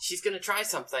 she's gonna try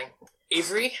something.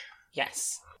 Avery?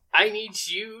 Yes. I need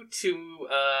you to,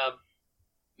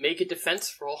 make a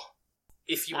defense roll.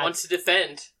 If you want to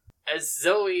defend, as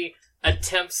Zoe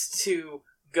attempts to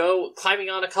go climbing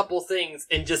on a couple things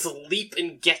and just leap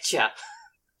and get ya.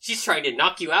 She's trying to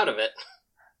knock you out of it.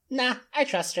 Nah, I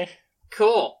trust her.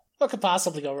 Cool. What could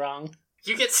possibly go wrong?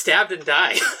 You get stabbed and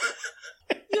die.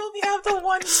 You only have the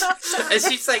one shot. And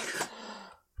she's like,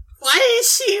 why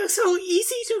is she so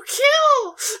easy to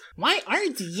kill? Why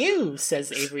aren't you?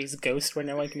 Says Avery's ghost where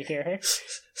no one can hear her.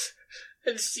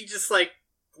 And she just like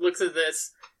looks at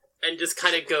this and just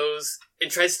kind of goes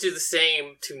and tries to do the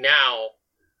same to now.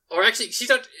 Or actually,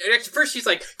 first she's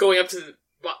like going up to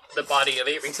the body of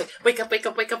Avery. She's like, wake up, wake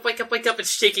up, wake up, wake up, wake up, and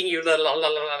shaking you. La, la, la,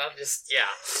 la, la, just, yeah.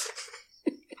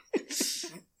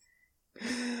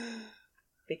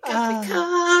 Wake up, wake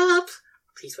up.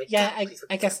 Please wake up. Yeah, Please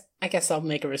wake up. I guess I'll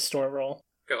make a restore roll.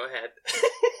 Go ahead.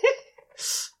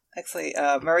 Actually,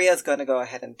 Maria's going to go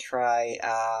ahead and try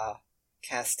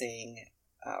casting...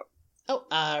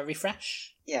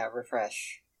 Refresh? Yeah,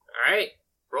 refresh. Alright,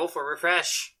 roll for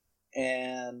refresh.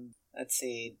 And let's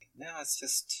see. No, it's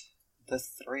just the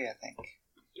 3, I think.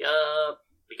 Yup.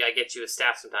 We gotta get you a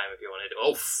staff sometime if you want to do.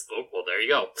 Oh, well, there you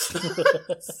go.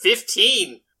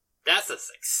 15. That's a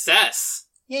success.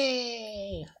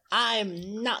 Yay!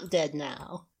 I'm not dead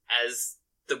now. As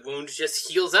the wound just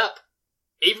heals up,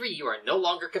 Avery, you are no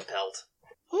longer compelled.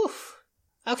 Oof.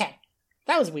 Okay,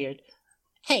 that was weird.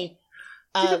 Hey,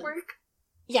 Did it work?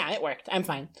 Yeah, it worked. I'm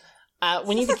fine.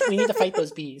 We need to fight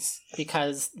those bees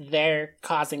because they're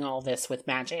causing all this with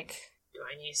magic. Do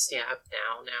I need to stab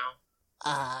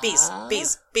now? Bees.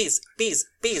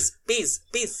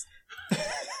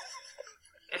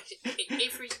 Actually,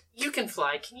 Avery, you can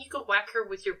fly. Can you go whack her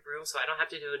with your broom so I don't have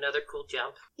to do another cool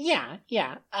jump? Yeah.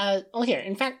 Well, here.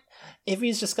 In fact,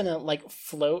 Avery's just gonna like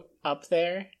float up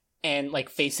there and like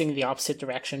facing the opposite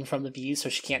direction from the bees so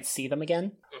she can't see them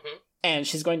again. Mm-hmm. And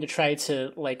she's going to try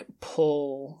to like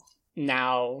pull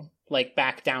now like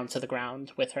back down to the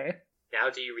ground with her. Now,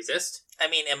 do you resist? I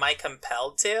mean, am I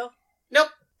compelled to? Nope.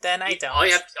 Then I don't. All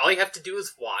you have to do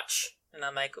is watch. And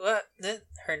I'm like, what?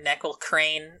 Her neck will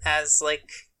crane as, like,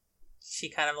 she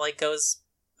kind of, like, goes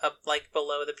up, like,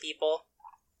 below the people.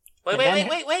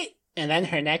 Wait. And then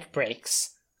her neck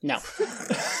breaks. No.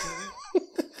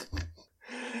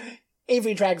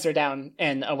 Avery drags her down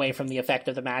and away from the effect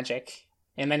of the magic.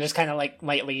 And then just kind of, like,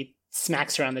 lightly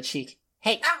smacks her on the cheek.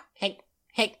 Hey! Ow!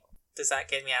 Hey! Does that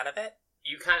get me out of it?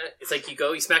 You kind of, it's like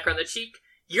you smack her on the cheek,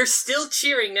 You're still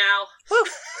cheering now.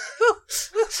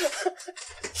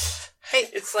 Hey,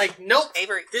 It's like, nope.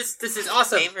 Avery. This is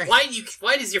awesome. Avery.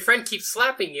 Why does your friend keep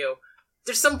slapping you?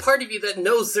 There's some part of you that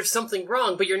knows there's something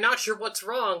wrong, but you're not sure what's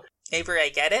wrong. Avery, I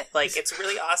get it. Like, it's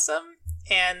really awesome.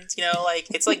 And, like,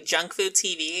 it's like junk food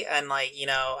TV. And, like,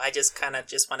 I just kind of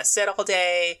just want to sit all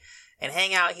day and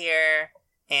hang out here.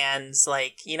 And,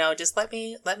 like, just let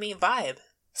me vibe.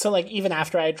 So, like, even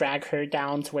after I drag her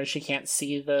down to where she can't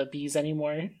see the bees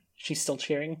anymore, she's still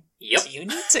cheering? Yep. Do you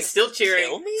need to Still cheering.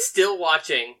 kill me? Still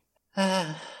watching.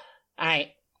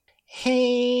 Alright.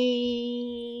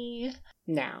 Hey.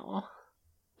 Now.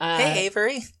 Hey,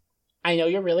 Avery. I know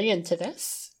you're really into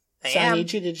this. I So I am.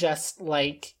 need you to just,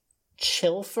 like,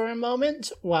 chill for a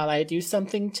moment while I do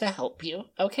something to help you,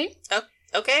 okay?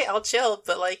 Okay, I'll chill,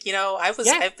 but Yeah.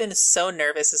 I've been so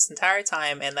nervous this entire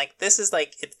time, and like this is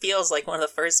like it feels like one of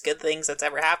the first good things that's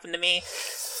ever happened to me.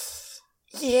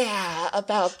 Yeah,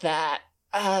 about that.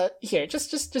 Here,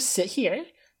 just sit here.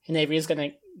 And Avery's gonna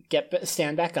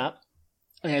stand back up.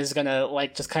 And is gonna,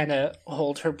 like, just kind of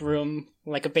hold her broom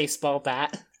like a baseball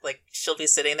bat. Like she'll be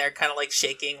sitting there kind of like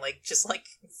shaking, like just like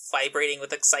vibrating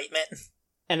with excitement.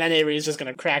 And then Avery's just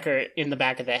gonna crack her in the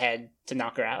back of the head to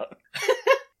knock her out.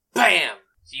 Bam!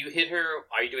 Do you hit her?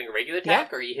 Are you doing a regular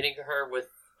attack, or are you hitting her with...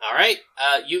 Alright,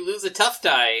 you lose a tough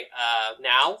die,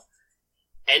 now,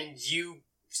 and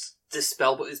the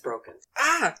spell is broken.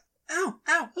 Ah! Ow!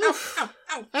 Ow! Ow! Ow!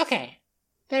 Ow! Okay.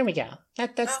 There we go.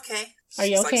 That's... Okay. Are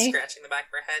you She's okay? like scratching the back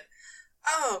of her head.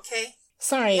 Oh, okay.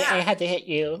 Sorry, Yeah. I had to hit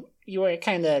you. You were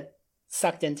kind of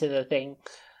sucked into the thing.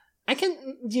 I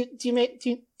can... Do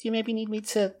you maybe need me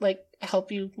to, like, help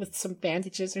you with some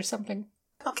bandages or something?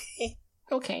 Okay.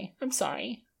 Okay, I'm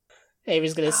sorry.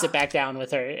 Avery's gonna sit back down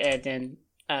with her and then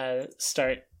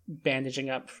start bandaging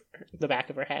up the back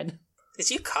of her head. Did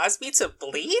you cause me to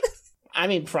bleed? I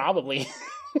mean, probably.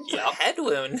 It's a head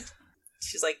wound.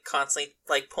 She's like constantly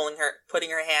like putting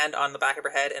her hand on the back of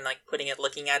her head and like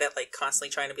looking at it, like constantly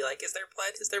trying to be like, is there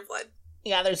blood? Is there blood?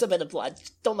 Yeah, there's a bit of blood.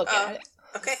 Don't look at it.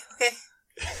 Okay.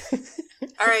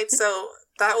 Alright, so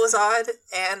that was odd,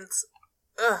 and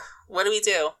what do we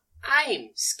do? I'm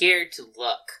scared to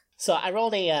look. So I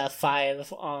rolled a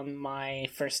 5 on my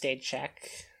first aid check.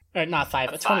 Or not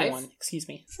 5, A a 21. 5? Excuse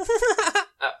me.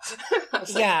 I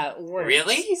was like, Yeah, worse.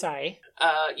 Really? Sorry.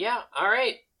 yeah,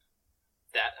 alright.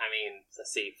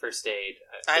 Let's see, first aid.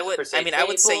 I would say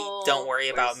table. don't worry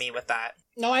about Where's- me with that.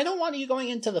 No, I don't want you going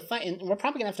into the fight. And we're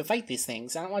probably gonna have to fight these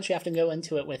things. I don't want you to have to go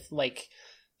into it with, like,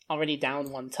 already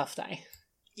down one tough die.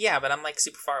 Yeah, but I'm like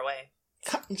super far away.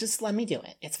 Just let me do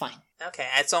it. It's fine. Okay,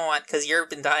 I just don't want, because you've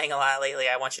been dying a lot lately,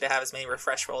 I want you to have as many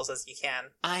refresh rolls as you can.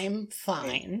 I'm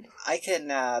fine. I can,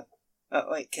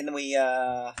 can we,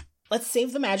 Let's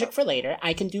save the magic for later.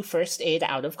 I can do first aid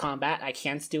out of combat. I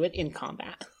can't do it in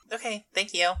combat. Okay,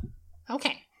 thank you.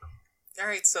 Okay.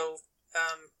 Alright, so,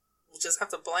 we'll just have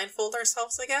to blindfold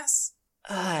ourselves, I guess?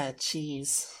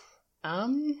 Jeez.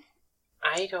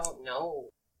 I don't know.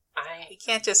 We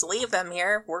can't just leave them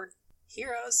here. We're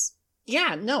heroes.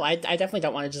 Yeah, no, I definitely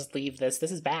don't want to just leave this.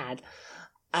 This is bad.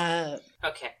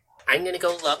 Okay, I'm gonna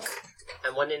go look,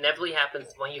 and when inevitably happens,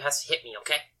 one of you has to hit me,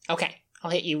 okay? Okay. I'll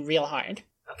hit you real hard.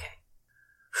 Okay.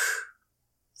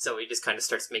 So he just kind of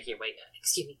starts making way.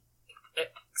 Excuse me.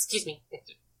 Excuse me.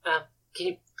 Can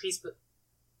you please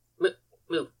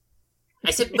move?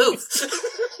 I said move!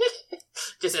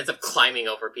 Just ends up climbing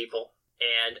over people.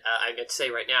 And I'm going to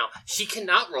say right now, she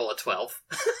cannot roll a 12.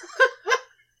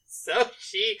 So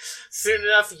soon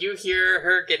enough, you hear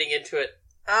her getting into it.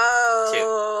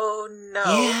 Oh, no.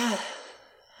 Yeah.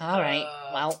 Alright.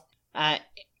 Well, I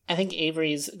think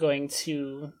Avery's going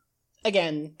to,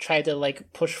 again, try to,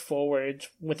 like, push forward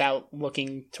without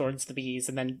looking towards the bees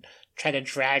and then try to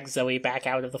drag Zoe back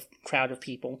out of the crowd of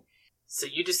people. So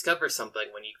you discover something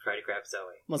when you try to grab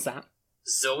Zoe. What's that?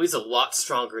 Zoe's a lot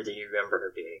stronger than you remember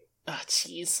her being. Oh,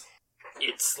 jeez.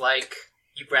 It's like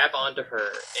you grab onto her,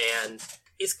 and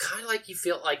it's kind of like you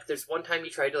feel like there's one time you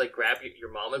tried to like grab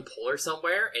your mom and pull her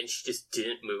somewhere, and she just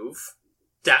didn't move.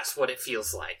 That's what it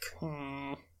feels like.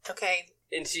 Okay.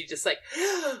 And she just like,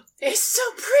 it's so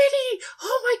pretty!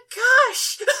 Oh my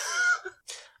gosh!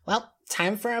 Well,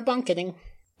 time for a bunketing.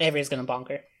 Avery's gonna bonk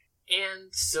her.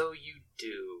 And so you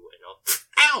do. And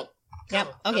ow!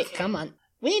 Yep. Oh, Okay, come on.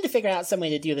 We need to figure out some way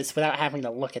to do this without having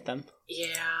to look at them. Yeah.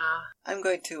 I'm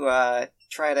going to,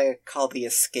 try to call the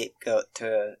scapegoat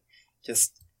to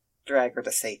just drag her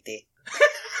to safety.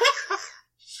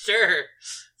 Sure.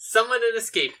 Summon an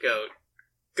scapegoat.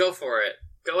 Go for it.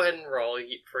 Go ahead and roll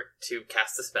to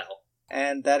cast a spell.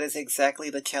 And that is exactly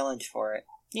the challenge for it.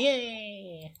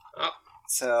 Yay!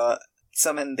 So,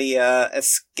 summon the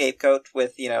escape goat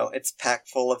with, its pack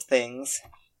full of things,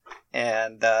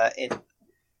 and it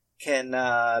can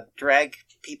drag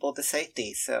people to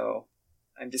safety. So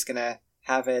I'm just gonna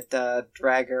have it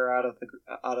drag her out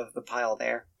of the pile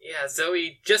there. Yeah,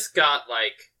 Zoe just got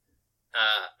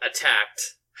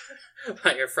attacked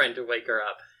by her friend to wake her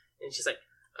up, and she's like,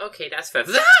 "Okay, that's fair."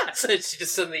 And she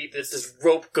just suddenly this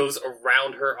rope goes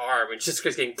around her arm, and she's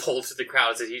just getting pulled to the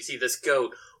crowd as you see this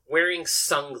goat wearing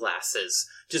sunglasses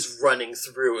just running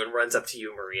through and runs up to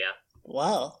you, Maria.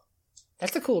 Whoa,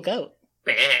 that's a cool goat.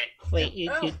 Meh. Wait,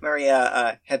 you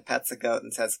Maria head pats the goat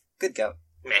and says, "Good goat."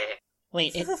 Meh.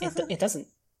 wait, it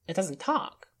doesn't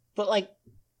talk. But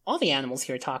all the animals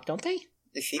here talk, don't they?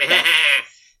 The sheep Meh. don't.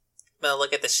 Well,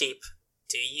 look at the sheep.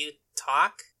 Do you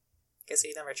talk? Guess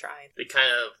you've never tried. They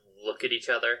kind of look at each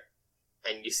other,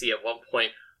 and you see at one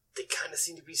point they kind of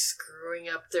seem to be screwing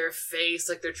up their face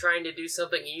like they're trying to do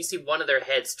something, and you see one of their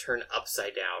heads turn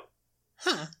upside down.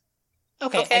 Huh.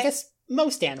 Okay, I guess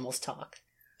most animals talk.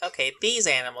 Okay, these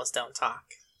animals don't talk.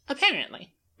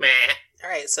 Apparently. Meh.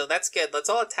 Alright, so that's good. Let's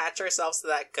all attach ourselves to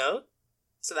that goat,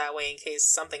 so that way in case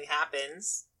something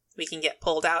happens, we can get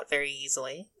pulled out very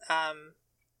easily.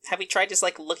 Have we tried just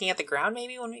looking at the ground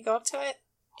maybe when we go up to it?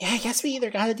 Yeah, I guess we either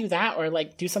gotta do that or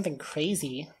do something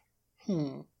crazy.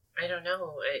 I don't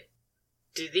know.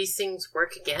 Do these things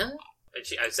work again?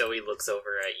 And Zoe looks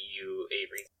over at you,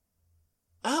 Avery.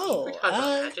 Oh, We're talking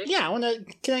about magic?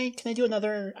 yeah, can I do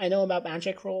another I know about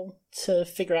magic roll to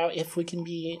figure out if we can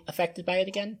be affected by it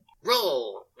again?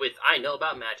 Roll with I know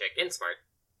about magic and smart.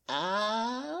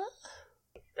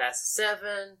 That's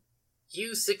 7.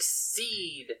 You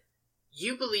succeed.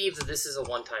 You believe that this is a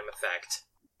one-time effect.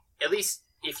 At least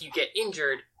if you get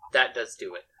injured, that does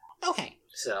do it. Okay.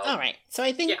 So, Alright, so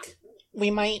I think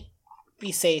we might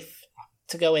be safe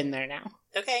to go in there now.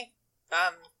 Okay.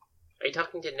 Are you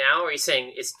talking to now, or are you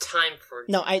saying it's time for...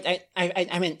 No,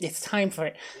 I mean, it's time for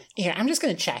it. Here, I'm just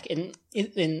gonna check, and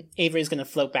Avery's gonna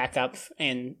float back up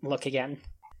and look again.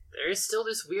 There is still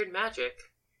this weird magic.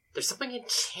 There's something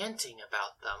enchanting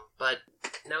about them, but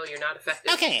no, you're not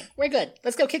affected. Okay, we're good.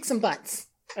 Let's go kick some butts.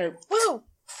 Or, Woo!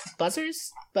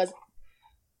 buzzers?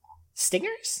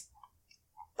 Stingers?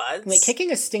 Buds? Wait,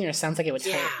 kicking a stinger sounds like it would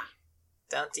Yeah. hurt.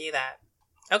 Don't do that.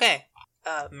 Okay.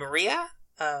 Maria?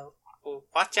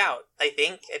 Watch out. I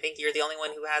think you're the only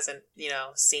one who hasn't,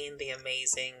 seen the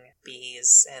amazing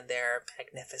bees and their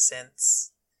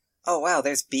magnificence. Oh wow,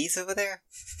 there's bees over there?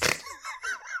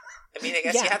 I mean, I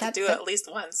guess Yeah, you have to that- do it that- at least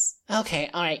once. Okay,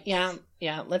 alright, yeah,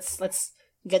 let's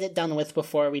get it done with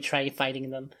before we try fighting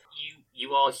them.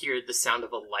 You all hear the sound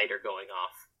of a lighter going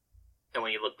off. And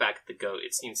when you look back at the goat,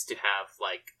 it seems to have,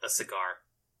 a cigar.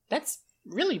 That's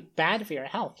really bad for your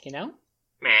health, you know?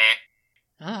 Meh.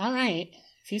 Alright,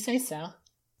 if you say so.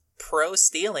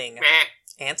 Pro-stealing. Meh.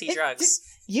 Anti-drugs.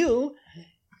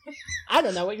 I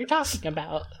don't know what you're talking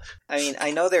about. I mean,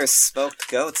 I know there's smoked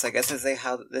goats. I guess this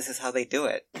is how they do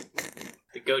it.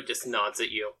 The goat just nods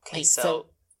at you. Okay, Wait, so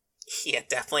he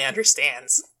definitely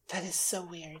understands. that is so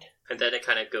weird. And then it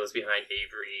kind of goes behind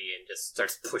Avery and just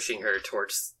starts pushing her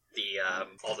towards the,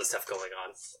 all the stuff going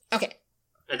on. Okay,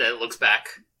 And then it looks back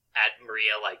at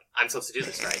Maria I'm supposed to do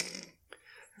this, right?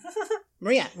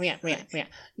 Maria,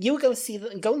 you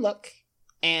go look,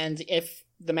 and if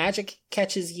the magic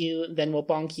catches you, then we'll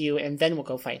bonk you, and then we'll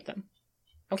go fight them.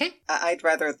 Okay? I'd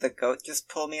rather the goat just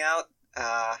pull me out.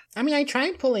 I mean, I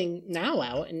tried pulling Now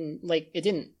out, and, it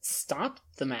didn't stop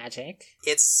the magic.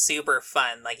 It's super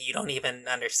fun. You don't even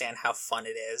understand how fun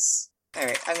it is.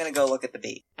 Alright, I'm gonna go look at the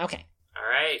bee. Okay.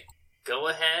 Alright, go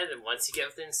ahead, and once you get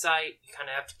within sight, you kind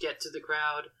of have to get to the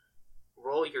crowd.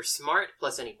 Roll your smart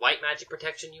plus any white magic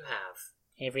protection you have.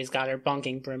 Avery's got her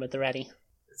bonking broom at the ready.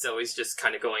 Zoe's just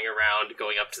kind of going around,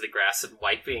 going up to the grass and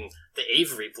wiping the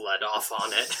Avery blood off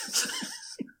on it.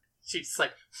 She's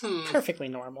like, Perfectly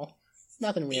normal.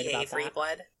 Nothing weird The about Avery that.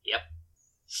 blood. Yep.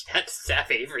 She had to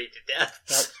stab Avery to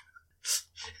death.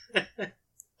 Yep.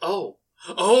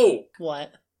 Oh!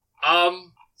 What?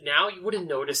 Now you would have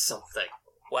noticed something.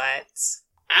 What?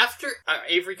 After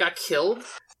Avery got killed,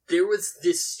 there was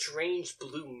this strange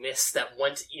blue mist that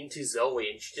went into Zoe,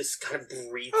 and she just kind of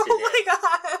breathed Oh it my in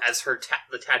god! as her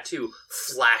the tattoo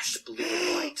flashed blue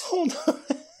and white. Hold on.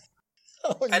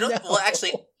 Oh, I don't. no. Well,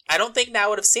 actually, I don't think Now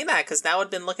would have seen that because Now would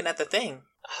have been looking at the thing.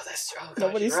 Oh, that's true. Oh,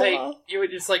 Nobody you're right. saw. You were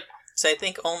just So I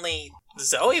think only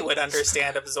Zoe would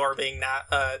understand absorbing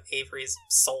Avery's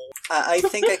soul. I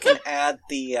think I can add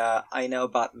the I know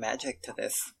about magic to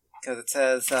this. Because it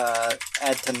says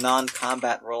add to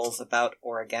non-combat rolls about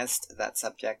or against that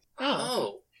subject.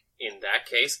 Oh. in that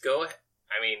case, go ahead.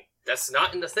 I mean, that's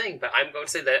not in the thing, but I'm going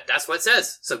to say that that's what it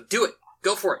says. So do it.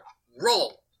 Go for it.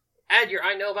 Roll. Add your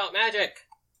I know about magic.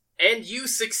 And you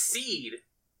succeed.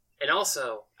 And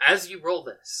also, as you roll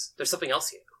this, there's something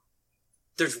else you know.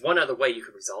 There's one other way you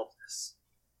could resolve this.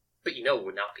 But you know it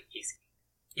would not be easy.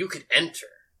 You could enter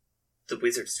the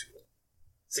Wizard's Duel.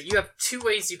 So you have two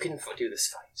ways you can do this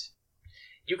fight.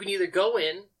 You can either go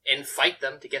in and fight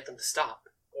them to get them to stop,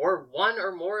 or one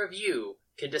or more of you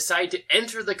can decide to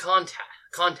enter the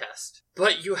contest.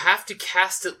 But you have to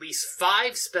cast at least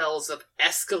 5 spells of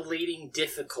escalating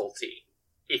difficulty.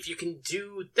 If you can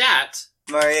do that...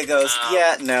 Maria goes,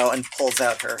 yeah, no, and pulls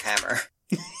out her hammer.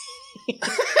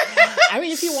 I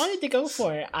mean, if you wanted to go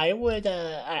for it, I would,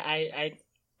 I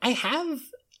have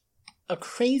a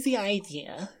crazy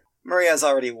idea. Maria's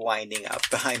already winding up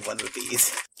behind one of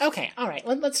these. Okay, alright,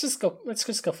 let's just go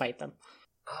fight them.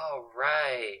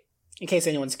 Alright. In case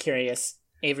anyone's curious,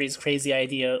 Avery's crazy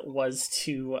idea was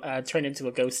to turn into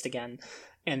a ghost again,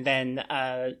 and then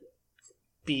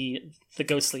be the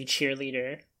ghostly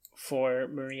cheerleader for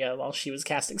Maria while she was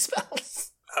casting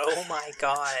spells. Oh my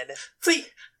god.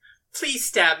 Please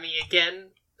stab me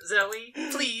again, Zoe.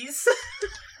 Please.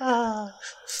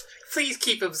 Please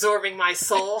keep absorbing my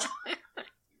soul.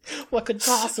 What could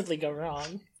possibly go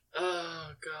wrong?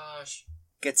 Oh, gosh.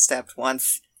 Get stabbed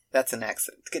once, that's an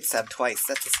accident. Get stabbed twice,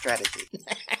 that's a strategy.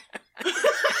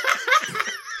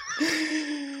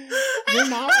 You're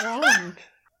not wrong.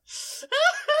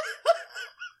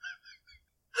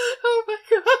 Oh my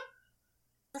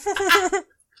god.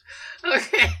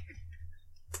 Okay.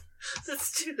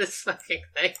 Let's do this fucking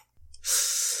thing.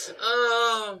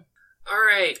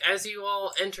 Alright, as you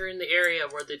all enter in the area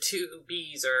where the two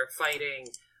bees are fighting,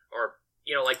 or,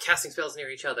 like casting spells near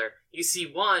each other, you see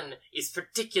one is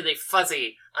particularly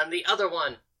fuzzy, and the other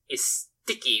one is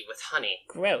sticky with honey.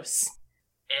 Gross.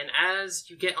 And as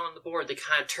you get on the board, they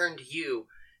kind of turn to you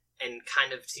and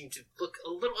kind of seem to look a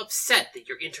little upset that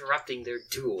you're interrupting their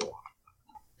duel.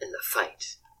 And the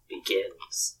fight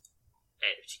begins.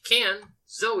 And if she can,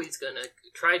 Zoe's gonna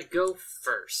try to go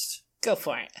first. Go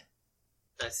for it.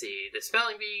 Let's see, the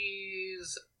spelling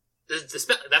bees...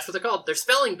 that's what they're called. They're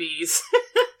spelling bees.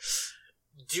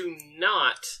 Do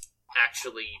not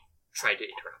actually try to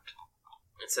interrupt.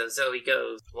 And so Zoe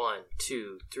goes 1,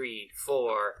 2, 3,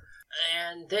 4...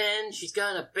 And then she's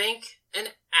gonna bank an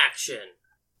action.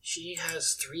 She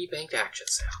has 3 banked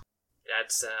actions now.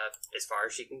 That's as far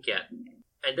as she can get.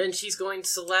 And then she's going to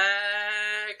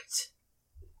select...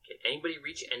 Can anybody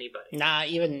reach anybody? Nah,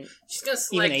 she's gonna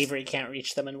select... even Avery can't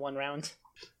reach them in one round.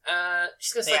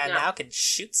 She's gonna select now can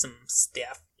shoot some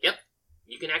stuff. Yep.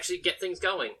 You can actually get things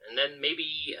going. And then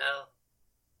maybe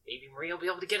Maria will be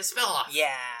able to get a spell off.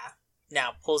 Yeah.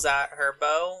 Now pulls out her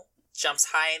bow,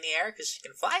 jumps high in the air because she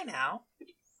can fly now,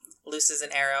 looses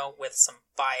an arrow with some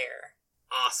fire.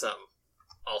 Awesome.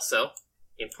 Also,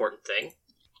 important thing,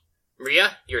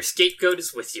 Maria, your scapegoat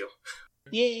is with you.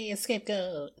 Yay, a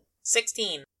scapegoat.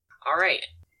 16. Alright.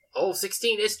 Oh,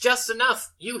 16 is just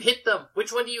enough. You hit them.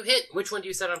 Which one do you hit? Which one do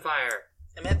you set on fire?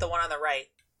 I'm hit the one on the right.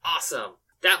 Awesome.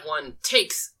 That one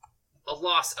takes a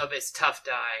loss of its tough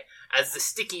die as the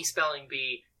sticky spelling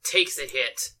bee takes a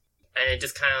hit. And it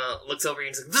just kind of looks over you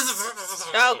and says,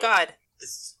 oh god.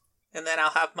 And then I'll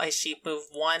have my sheep move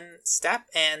 1 step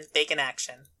and take an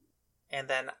action. And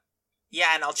then,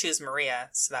 and I'll choose Maria,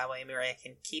 so that way Maria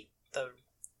can keep the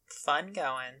fun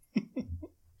going.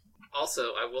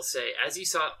 Also, I will say, as you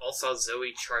saw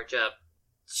Zoe charge up,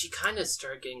 she kind of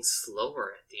started getting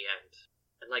slower at the end.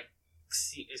 And,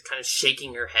 is kind of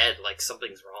shaking her head like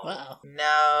something's wrong. Uh-oh.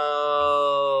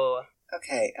 No.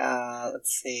 Okay,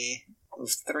 let's see.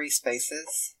 Move 3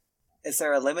 spaces. Is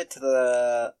there a limit to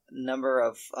the number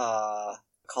of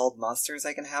called monsters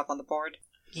I can have on the board?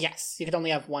 Yes, you can only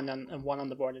have one on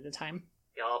the board at a time.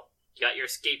 Y'all, you got your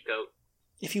scapegoat.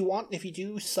 If you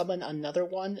do summon another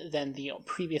one, then the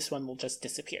previous one will just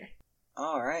disappear.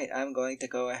 Alright, I'm going to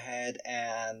go ahead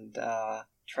and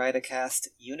try to cast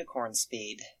Unicorn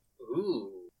Speed.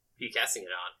 Ooh, who are you casting it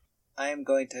on? I am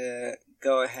going to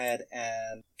go ahead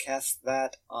and cast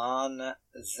that on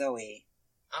Zoe.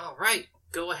 Alright,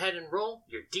 go ahead and roll.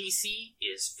 Your DC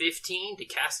is 15 to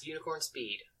cast Unicorn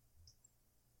Speed.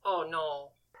 Oh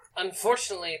no.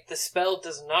 Unfortunately, the spell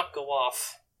does not go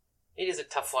off. It is a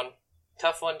tough one.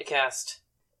 Tough one to cast.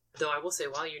 Though I will say,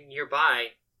 while you're nearby,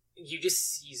 you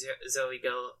just see Zoe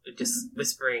go, just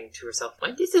whispering to herself,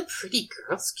 when did the pretty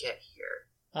girls get here?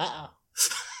 Uh-oh.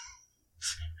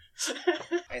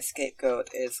 My scapegoat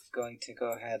is going to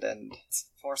go ahead and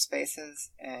 4 spaces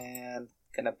and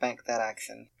gonna bank that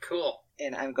action. Cool.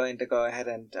 And I'm going to go ahead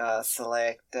and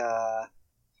select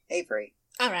Avery.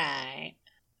 Alright.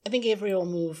 I think Avery will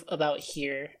move about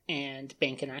here and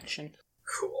bank an action.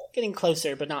 Cool. Getting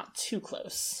closer, but not too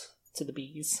close to the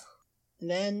bees. And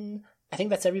then I think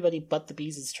that's everybody but the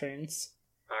bees' turns.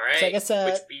 Alright. So I guess,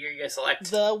 which bee are you going to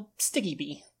select? The sticky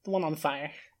bee, the one on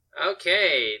fire.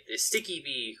 Okay, the sticky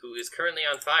bee, who is currently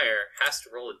on fire, has to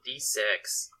roll a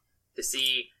d6 to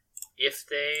see if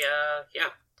they,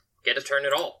 get a turn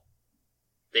at all.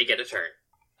 They get a turn.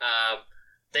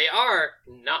 They are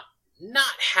not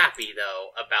happy, though,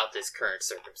 about this current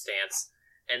circumstance,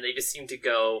 and they just seem to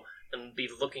go and be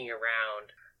looking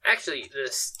around. Actually, the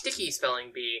sticky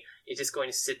spelling bee is just going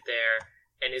to sit there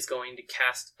and is going to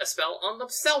cast a spell on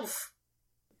themselves.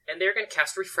 And they're going to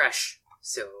cast Refresh.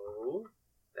 So,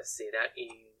 let's see, that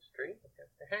is 3.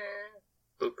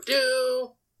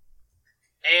 Boop-a-doo.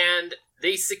 And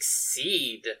they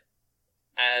succeed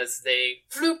as they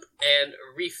floop and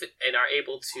and are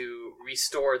able to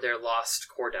restore their lost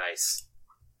core dice,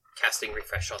 casting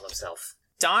Refresh on themselves.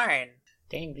 Darn.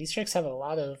 Dang, these tricks have a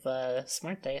lot of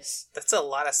smart dice. That's a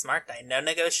lot of smart die. No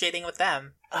negotiating with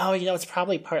them. Oh, it's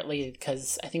probably partly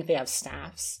because I think they have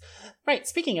staffs. Right,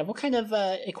 speaking of, what kind of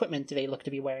equipment do they look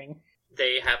to be wearing?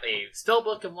 They have a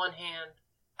spellbook in one hand,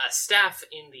 a staff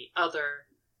in the other,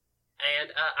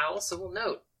 and I also will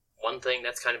note, one thing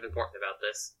that's kind of important about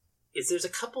this, is there's a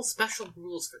couple special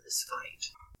rules for this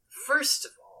fight. First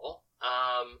of all,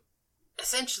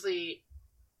 essentially,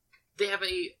 they have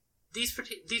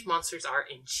these monsters are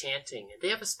enchanting, and they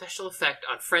have a special effect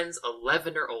on friends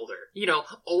 11 or older.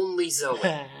 Only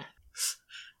Zoe.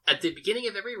 At the beginning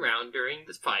of every round during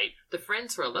this fight, the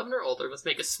friends who are 11 or older must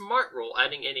make a smart roll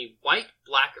adding any white,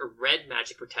 black, or red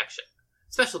magic protection.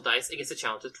 Special dice against a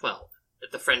challenge of 12.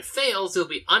 If the friend fails, they'll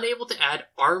be unable to add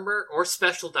armor or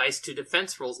special dice to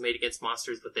defense rolls made against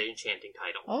monsters with the enchanting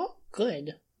title. Oh,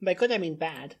 good. By good, I mean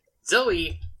bad.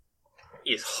 Zoe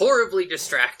is horribly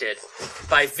distracted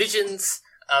by visions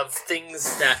of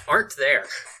things that aren't there.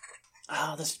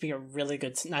 Oh, this would be a really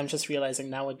good... I'm just realizing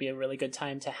now would be a really good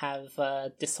time to have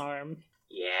disarm.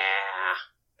 Yeah.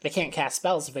 They can't cast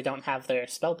spells if they don't have their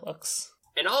spell books.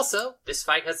 And also, this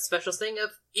fight has a special thing of,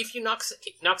 if you knock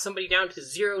somebody down to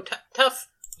 0 tough,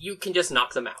 you can just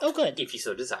knock them out. Oh, good. If you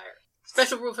so desire.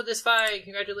 Special rule for this fight,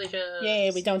 congratulations.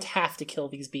 Yay, we don't have to kill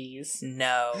these bees.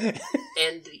 No.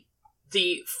 And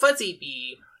the fuzzy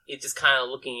bee is just kind of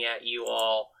looking at you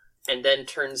all, and then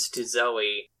turns to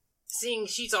Zoe, seeing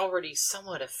she's already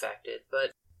somewhat affected,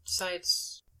 but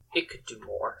decides it could do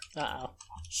more. Uh-oh.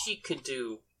 She could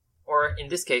do, or in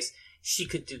this case, she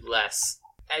could do less,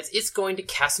 as it's going to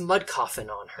cast Mud Coffin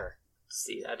on her. Let's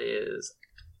see, that is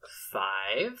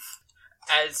 5.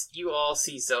 As you all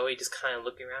see Zoe just kind of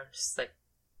looking around, just like,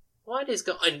 what is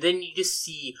going on? And then you just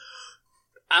see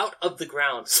out of the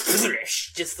ground,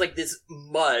 splish, just like this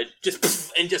mud,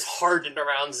 just and just hardened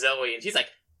around Zoe, and she's like,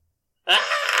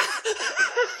 ah!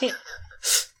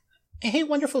 Hey,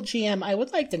 wonderful GM, I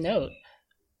would like to note,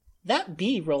 that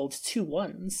bee rolled 2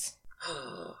 1s.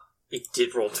 It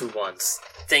did roll 2 1s.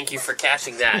 Thank you for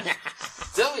catching that.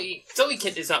 Zoe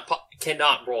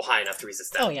cannot roll high enough to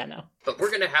resist that. Oh, yeah, no. But we're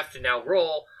going to have to now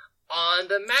roll on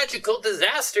the magical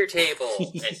disaster table.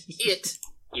 And it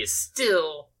is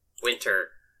still winter.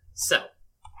 So,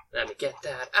 let me get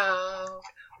that out.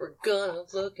 We're gonna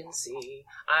look and see.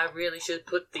 I really should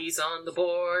put these on the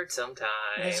board sometime.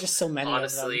 There's just so many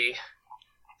Honestly, of them.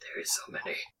 there is so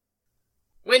many.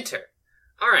 Winter.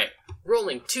 Alright,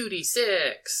 rolling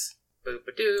 2d6.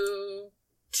 Boop-a-doo.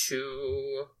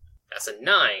 2. That's a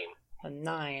 9. A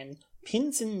 9.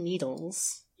 Pins and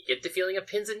needles. You get the feeling of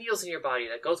pins and needles in your body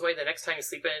that goes away the next time you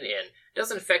sleep in an inn. It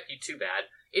doesn't affect you too bad.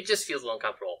 It just feels a little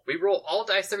uncomfortable. Reroll all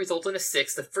dice that result in a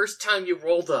 6 the first time you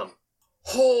roll them.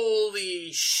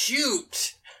 Holy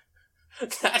shoot!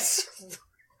 That's...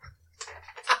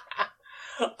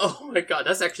 oh my god,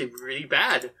 that's actually really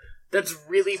bad. That's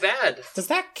really bad. Does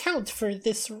that count for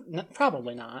this?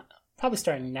 Probably not. Probably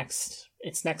starting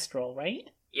its next roll, right?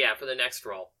 Yeah, for the next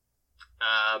roll.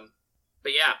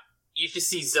 But yeah, you just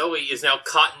see Zoe is now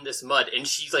caught in this mud, and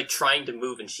she's like trying to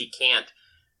move, and she can't.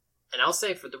 And I'll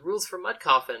say, for the rules for Mud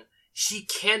Coffin, she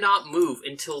cannot move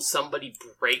until somebody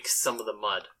breaks some of the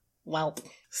mud. Well.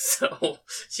 So,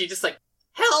 she just like,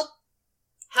 help!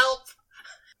 Help!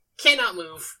 Cannot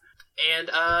move. And,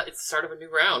 it's the start of a new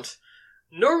round.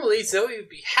 Normally, Zoe would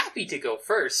be happy to go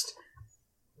first.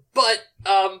 But,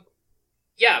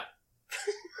 yeah.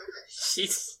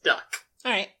 She's stuck.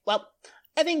 Alright, well,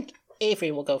 I think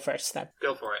Avery will go first then.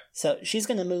 Go for it. So, she's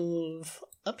gonna move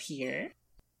up here,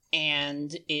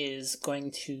 and is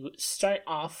going to start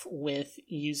off with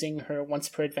using her once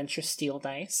per adventure steel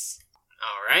dice.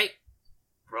 Alright.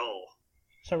 Roll.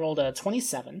 So I rolled a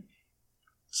 27.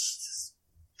 Jesus.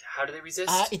 How do they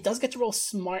resist? It does get to roll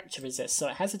smart to resist, so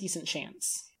it has a decent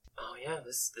chance. Oh yeah,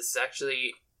 this is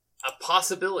actually a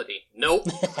possibility. Nope.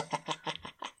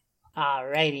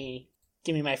 Alrighty.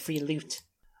 Give me my free loot.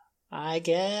 I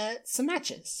get some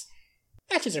matches.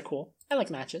 Matches are cool. I like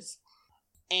matches.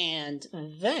 And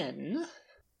then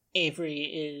Avery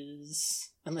is...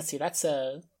 And let's see, that's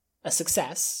a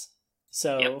success.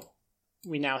 So Yep.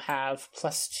 we now have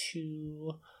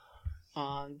 +2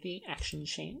 on the action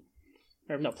chain.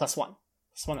 Or no, +1.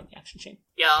 +1 on the action chain.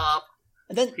 Yup.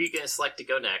 And then... Who are you gonna select to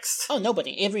go next? Oh,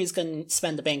 nobody. Avery's gonna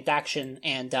spend the banked action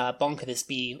and bonk this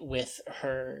bee with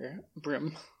her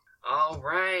broom.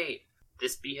 Alright.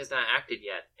 This bee has not acted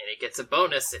yet, and it gets a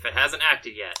bonus if it hasn't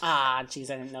acted yet. Ah, jeez,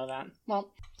 I didn't know that.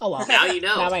 Well, oh well. Now you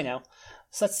know. Now I know.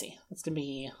 So let's see. It's gonna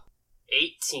be...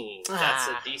 18. That's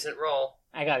a decent roll.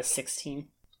 I got a 16.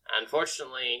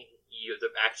 Unfortunately, the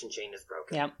action chain is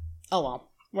broken. Yep. Oh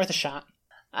well. Worth a shot.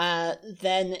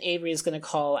 Then Avery is gonna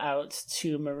call out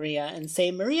to Maria and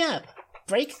say, Maria,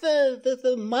 break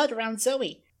the mud around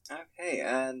Zoe. Okay,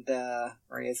 and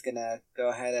Maria's gonna go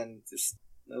ahead and just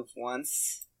move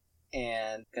once,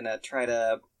 and gonna try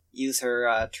to use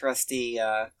her trusty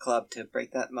club to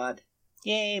break that mud.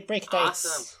 Yay, break dice.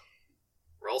 Awesome.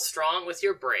 Roll strong with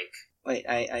your break. Wait,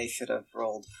 I should have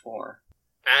rolled 4.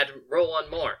 Roll one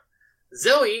more.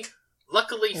 Zoe,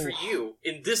 luckily for Ooh. you,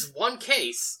 in this one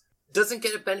case, doesn't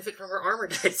get a benefit from her armor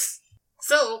dice.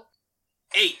 So,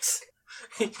 8.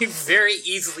 You very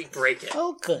easily break it.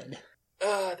 Oh, good.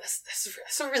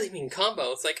 That's a really mean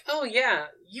combo. It's like, oh yeah,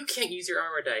 you can't use your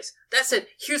armor dice. That's it.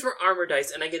 Here's more armor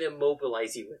dice, and I get to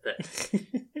immobilize you with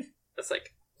it. That's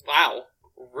like, wow,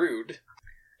 rude.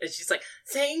 And she's like,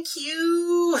 thank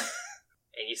you!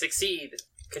 And you succeed,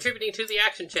 contributing to the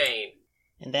action chain.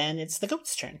 And then it's the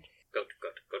goat's turn. Go.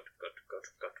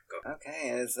 Okay,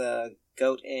 is the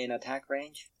goat in attack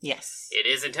range? Yes. It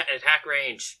is in attack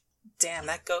range. Damn,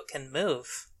 that goat can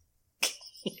move.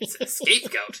 It's a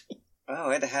scapegoat.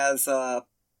 Oh, it has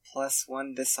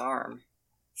 +1 disarm.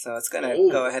 So it's gonna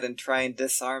Ooh. go ahead and try and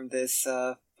disarm this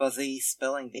fuzzy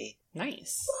spelling bee.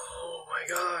 Nice. Oh my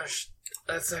gosh.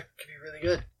 That could be really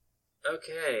good.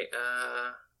 Okay,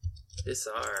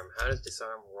 disarm. How does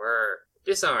disarm work?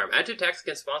 Disarm. Add 2 attacks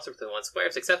against monster within 1 square.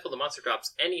 If successful, the monster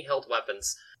drops any held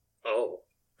weapons. Oh.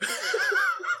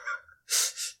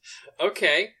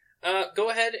 Okay. Go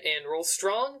ahead and roll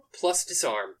strong plus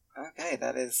disarm. Okay,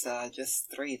 that is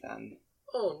just 3 then.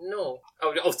 Oh no.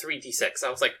 Oh, 3d6. I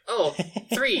was like, oh,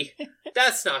 3.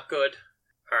 That's not good.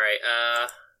 Alright,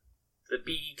 the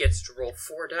bee gets to roll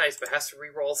 4 dice, but has to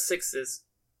re-roll 6s.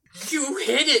 You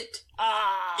hit it!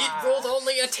 It rolled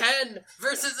only a 10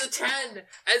 versus a 10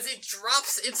 as it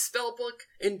drops its spellbook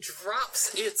and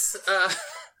drops its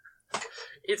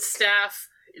staff.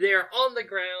 They are on the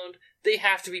ground. They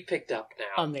have to be picked up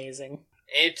now. Amazing.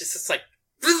 And it's like...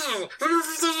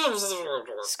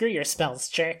 Screw your spells,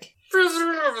 jerk. Who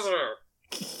are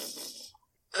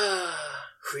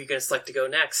you going to select to go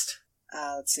next?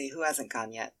 Let's see, who hasn't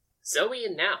gone yet? Zoe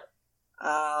and Now.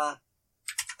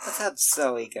 Let's have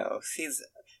Zoe go.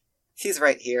 She's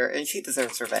right here, and she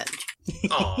deserves revenge.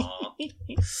 Aww.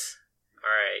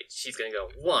 Alright, she's gonna go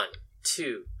 1,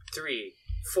 2, 3,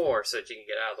 4 so she can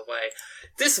get out of the way.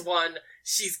 This one,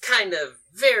 she's kind of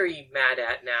very mad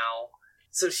at now.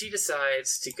 So she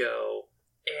decides to go,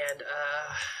 and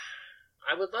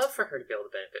I would love for her to be able to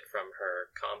benefit from her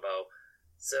combo.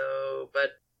 So,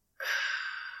 but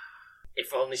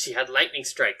if only she had Lightning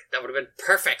Strike, that would have been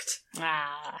perfect.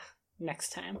 Next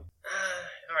time.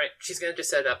 Alright, she's gonna just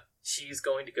set up. She's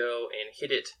going to go and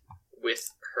hit it with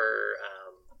her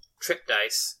trip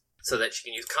dice so that she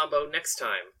can use combo next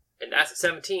time. And that's a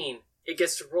 17. It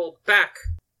gets to roll back.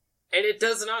 And it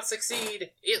does not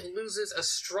succeed. It loses a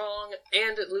strong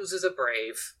and it loses a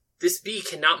brave. This bee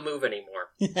cannot move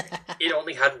anymore. It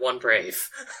only had 1 brave.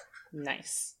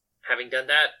 Nice. Having done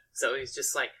that, Zoe's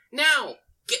just like, now!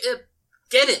 Get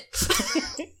it!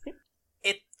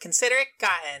 Consider it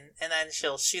gotten, and then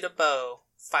she'll shoot a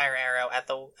fire arrow at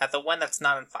the one that's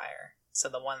not on fire. So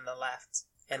the one on the left.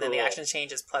 And then the Cool. action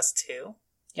change is +2.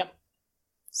 Yep.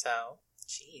 So,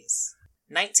 jeez.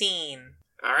 19.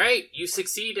 Alright, you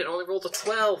succeed and only rolled a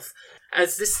 12.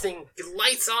 As this thing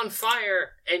lights on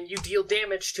fire, and you deal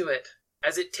damage to it.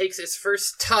 As it takes its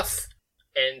first tuff,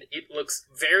 and it looks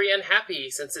very unhappy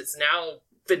since it's now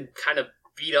been kind of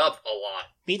beat up a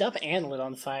lot. Beat up and lit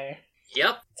on fire.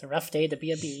 Yep. It's a rough day to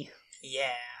be a bee.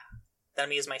 Yeah. Then I'm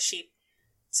going to use my sheep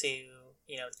to,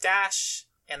 dash.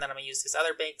 And then I'm going to use this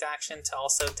other baked action to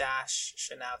also dash.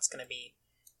 So now it's going to be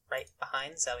right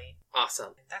behind Zoe.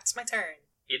 Awesome. And that's my turn.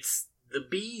 It's the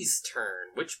bee's turn.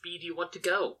 Which bee do you want to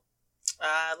go?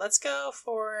 Let's go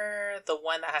for the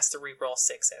one that has to reroll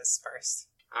 6s first.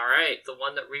 Alright, the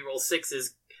one that rerolls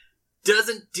 6s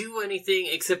doesn't do anything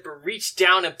except for reach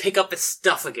down and pick up his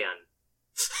stuff again.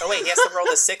 Oh wait, he has to roll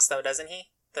the 6 though, doesn't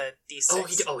he? The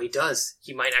d6. Oh, he does.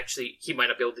 He might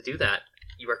not be able to do that.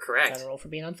 You are correct. Gotta roll for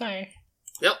being on fire.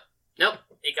 Nope.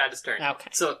 It got his turn. Okay.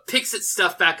 So it picks its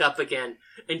stuff back up again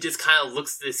and just kind of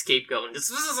looks at the scapegoat and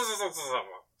just...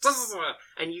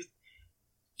 And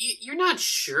you're not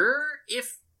sure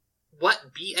if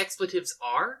what bee expletives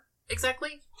are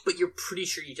exactly, but you're pretty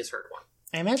sure you just heard one.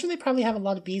 I imagine they probably have a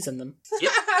lot of bees in them.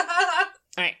 Yep.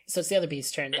 Alright, so it's the other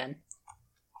bee's turn then.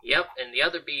 Yep, and the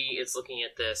other bee is looking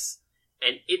at this,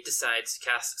 and it decides to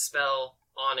cast a spell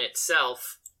on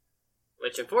itself,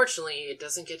 which unfortunately it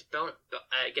doesn't get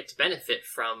to benefit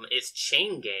from its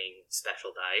chain gang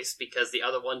special dice because the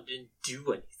other one didn't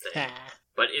do anything.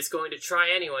 But it's going to try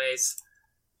anyways,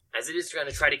 as it is going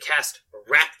to try to cast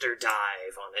Raptor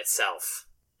Dive on itself.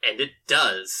 And it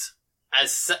does,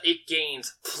 as it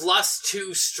gains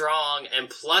 +2 strong and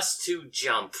 +2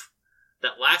 jump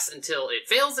that lasts until it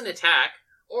fails an attack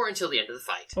or until the end of the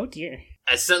fight. Oh dear.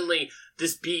 As suddenly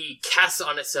this bee casts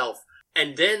on itself,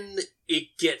 and then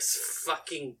it gets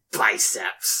fucking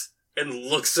biceps and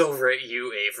looks over at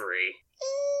you, Avery.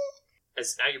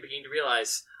 As now you're beginning to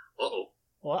realize, uh-oh.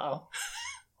 Uh-oh.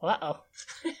 Uh-oh.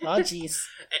 Oh, jeez.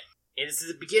 And this is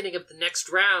the beginning of the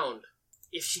next round.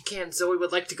 If she can, Zoe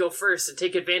would like to go first and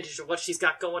take advantage of what she's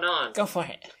got going on. Go for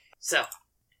it. So,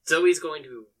 Zoe's going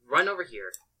to run over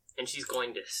here, and she's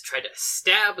going to try to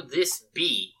stab this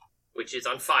bee, which is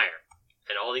on fire,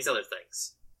 and all these other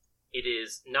things. It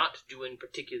is not doing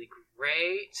particularly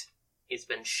great. It's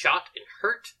been shot and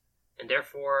hurt, and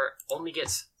therefore only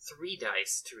gets 3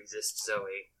 dice to resist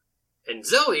Zoe. And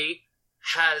Zoe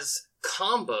has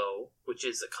Combo, which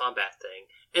is a combat thing,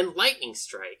 and Lightning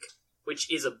Strike, which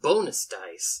is a bonus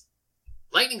dice.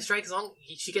 Lightning Strike,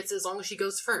 she gets it as long as she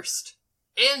goes first.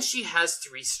 And she has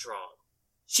 3 strong.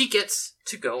 She gets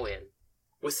to go in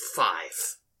with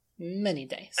 5. Many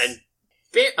dice. And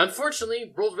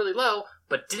unfortunately, rolled really low,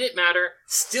 but didn't matter.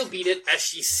 Still beat it as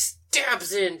she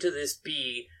stabs into this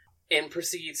bee and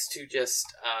proceeds to just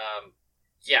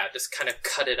kind of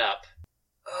cut it up.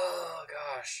 Oh,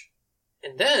 gosh.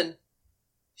 And then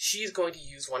she's going to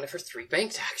use one of her 3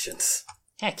 banked actions.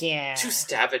 Heck yeah. To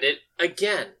stab at it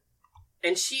again.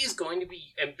 And she's going to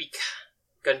be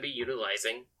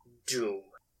utilizing Doom.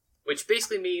 Which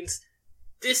basically means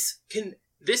this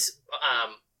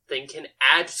thing can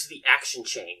add to the action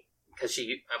chain. Because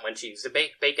when she used a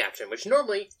bake action, which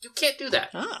normally you can't do that.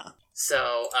 Ah.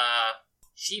 So,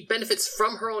 she benefits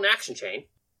from her own action chain.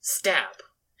 Stab.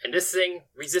 And this thing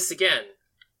resists again.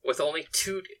 With only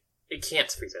 2, it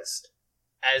can't resist.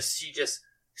 As she just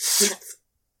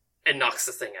and knocks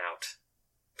the thing out.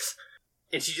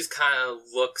 And she just kind of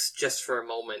looks just for a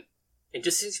moment and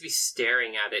just seems to be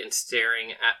staring at it and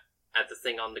staring at the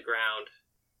thing on the ground.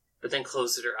 But then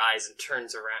closes her eyes and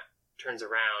turns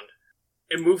around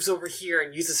and moves over here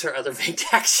and uses her other banked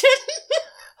action.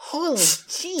 Holy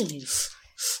jeez.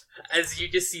 As you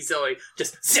just see Zoe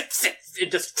just zip,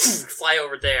 and just fly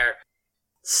over there.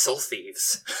 Soul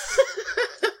Thieves.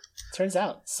 Turns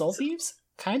out, Soul Thieves?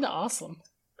 Kinda awesome.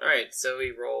 Alright,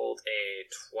 Zoe rolled a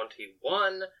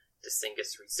 21. This thing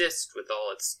gets to resist with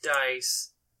all its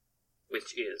dice,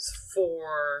 which is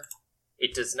 4.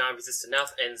 It does not resist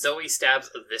enough, and Zoe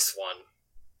stabs this one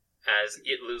as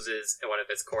it loses one of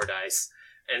its core dice,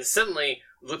 and suddenly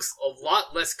looks a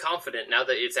lot less confident now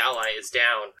that its ally is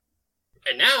down.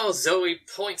 And now Zoe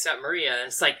points at Maria, and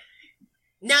it's like,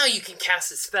 now you can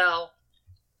cast a spell.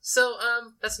 So,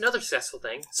 that's another successful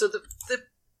thing. So the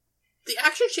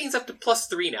action chain's up to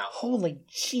 +3 now. Holy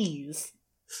jeez.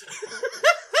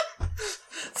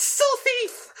 Soul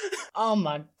Thief! Oh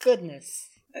my goodness.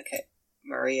 Okay.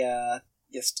 Maria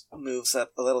just moves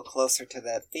up a little closer to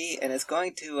that bee and is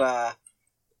going to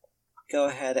go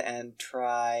ahead and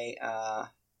try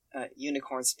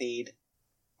unicorn speed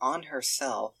on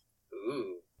herself.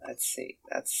 Ooh. Let's see.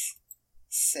 That's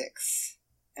 6.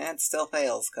 And it still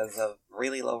fails because of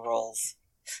really low rolls.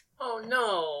 Oh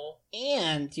no.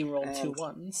 And you rolled 2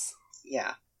 1s.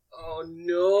 Yeah. Oh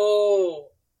no.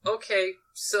 Okay,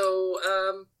 so,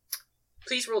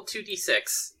 please roll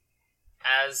 2d6.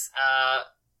 As,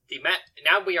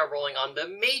 now we are rolling on the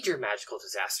major magical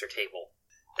disaster table.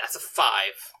 That's a 5.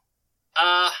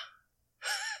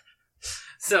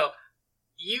 So,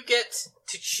 you get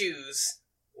to choose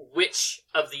which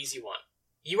of these you want.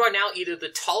 You are now either the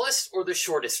tallest or the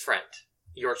shortest friend.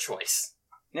 Your choice.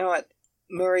 You know what?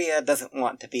 Maria doesn't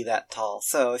want to be that tall,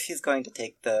 so she's going to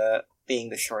take being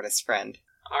the shortest friend.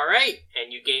 Alright,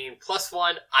 and you gain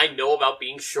 +1, I know about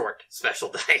being short, special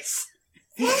dice.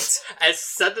 What? As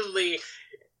suddenly,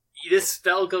 this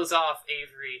spell goes off,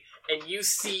 Avery, and you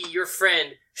see your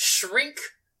friend shrink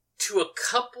to a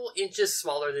couple inches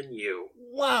smaller than you.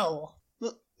 Wow.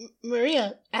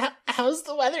 Maria, how's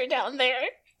the weather down there?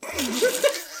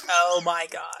 Oh my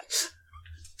god.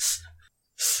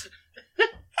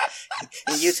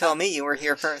 You tell me you were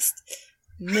here first.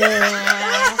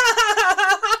 Nah.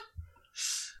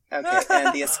 Okay,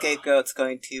 and the scapegoat's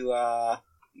going to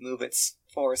move its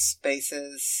 4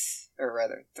 spaces, or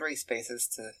rather 3 spaces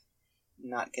to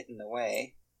not get in the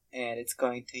way. And it's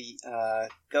going to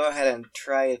go ahead and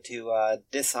try to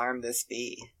disarm this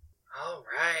bee.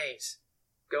 Alright.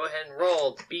 Go ahead and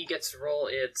roll. B gets to roll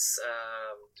its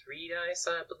 3 dice,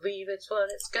 I believe it's what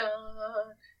it's got.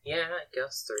 Yeah, it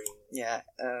goes 3. Yeah,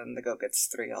 the goat gets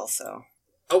 3 also.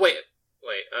 Oh, wait,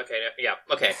 okay, yeah,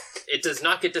 okay. It does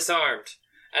not get disarmed,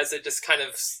 as it just kind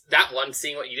of, that one,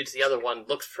 seeing what you did to the other one,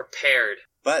 looks prepared.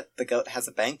 But the goat has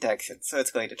a banked action, so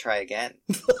it's going to try again.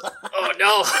 Oh,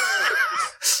 no!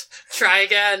 Try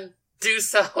again! Do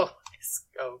so!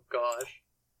 Oh, gosh.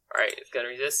 Alright, it's gonna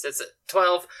resist. It's at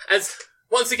 12, as,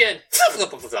 once again,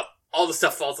 all the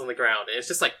stuff falls on the ground, and it's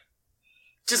just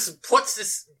puts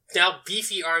this now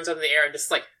beefy arms up in the air and just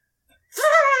like,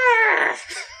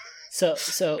 So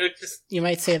it just, you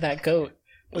might say that goat.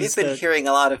 We've been hearing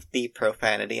a lot of bee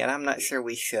profanity, and I'm not sure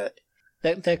we should.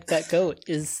 That goat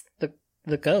is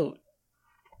the goat.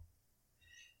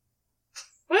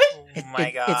 what? Oh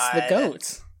my god. It's the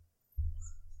goat.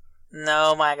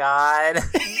 No, my god.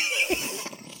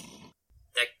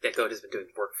 That goat has been doing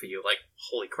work for you, like,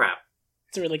 holy crap.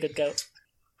 It's a really good goat.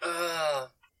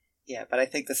 Yeah, but I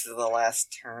think this is the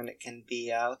last turn it can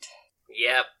be out.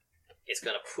 Yep. It's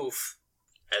gonna poof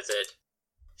as it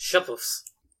shuffles.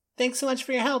 Thanks so much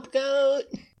for your help, goat.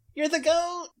 You're the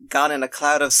goat. Gone in a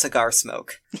cloud of cigar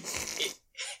smoke.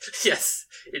 Yes,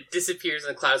 it disappears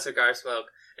in a cloud of cigar smoke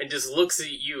and just looks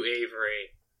at you,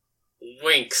 Avery,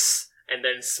 winks, and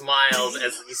then smiles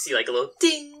as you see like a little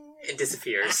ding and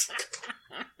disappears.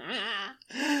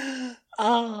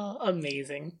 Oh,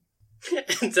 amazing.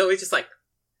 And Zoe's just like,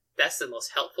 that's the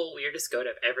most helpful, weirdest goat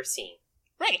I've ever seen.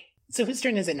 Right. So whose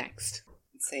turn is it next?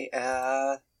 Let's see,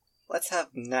 let's have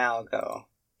Now go.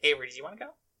 Avery, do you want to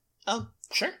go? Oh,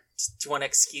 sure. Do you want to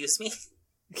excuse me?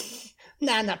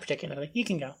 Nah, not particularly. You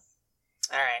can go.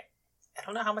 Alright. I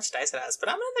don't know how much dice it has, but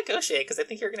I'm gonna negotiate because I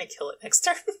think you're gonna kill it next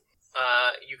turn.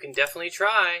 You can definitely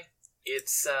try.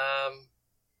 It's,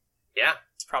 yeah.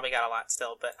 It's probably got a lot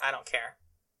still, but I don't care.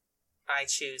 I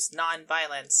choose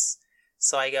non-violence.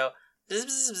 So I go...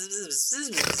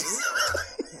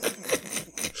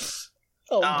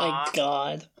 Oh Aw. my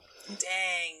god.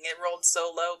 Dang, it rolled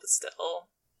so low, but still.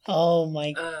 Oh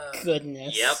my Uh,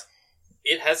 goodness. Yep.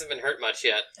 It hasn't been hurt much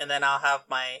yet. And then I'll have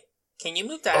my... Can you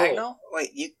move diagonal?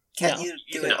 Wait, can't No, you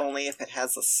you do it cannot. only if it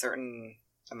has a certain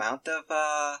amount of,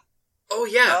 Oh,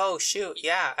 yeah. Oh, shoot,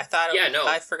 yeah. I thought Yeah, no.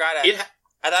 I forgot it.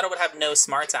 I thought it would have no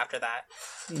smarts after that.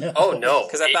 No. Oh, no.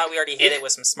 Because I thought we already hit it- it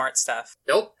with some smart stuff.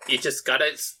 Nope. You just got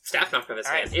a staff knocked from his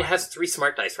Alright, hand. It fine. has 3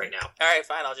 smart dice right now. Alright,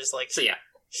 fine, I'll just, like, So yeah,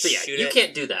 shoot you it.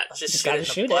 can't do that. I'll just Just shoot it gotta in the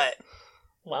shoot it. butt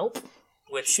Welp.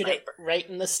 with Shoot sniper. it right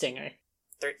in the stinger.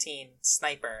 13,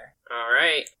 sniper.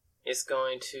 Alright. It's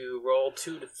going to roll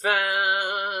 2 defense.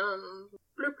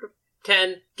 Bloop, bloop.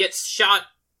 10. Gets shot.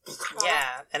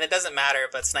 Yeah, and it doesn't matter,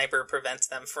 but sniper prevents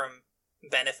them from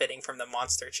benefiting from the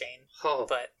monster chain. Oh,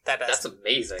 But that that's doesn't.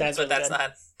 amazing. That's But really that's good.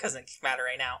 not doesn't matter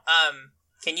right now.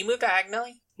 Can you move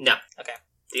diagonally? No. Okay.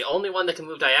 The only one that can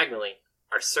move diagonally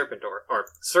are serpent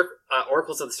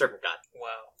oracles of the serpent god.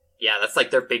 Whoa. Yeah, that's like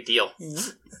their big deal.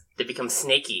 Mhm. They become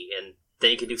snaky, and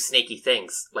then you can do snaky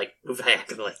things, like move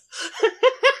diagonally.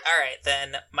 Alright,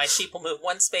 then my sheep will move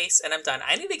 1 space and I'm done.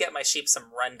 I need to get my sheep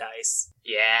some run dice.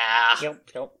 Yeah. Yep.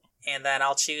 And then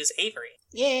I'll choose Avery.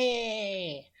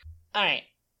 Yay! Alright.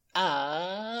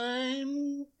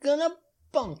 I'm gonna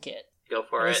bunk it. Go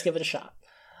for Let's it. give it a shot.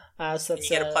 So And that's you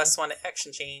get a +1 to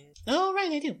action change. Oh,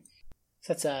 right, I do.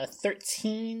 So that's a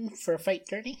 13 for fight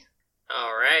dirty.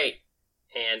 Alright.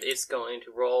 And it's going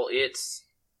to roll its...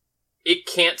 It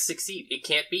can't succeed. It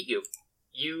can't beat you.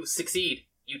 You succeed.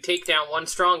 You take down 1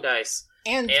 strong dice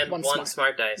And, and one 1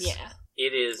 smart dice. Yeah.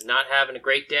 It is not having a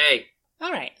great day.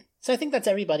 Alright. So I think that's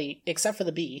everybody except for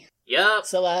the bee. Yup.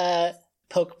 So,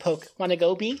 poke. Wanna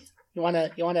go, bee? You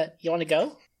wanna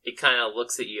go? It kind of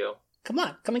looks at you, Come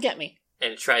on, come and get me.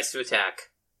 and it tries to attack.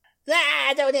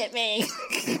 Ah, don't hit me!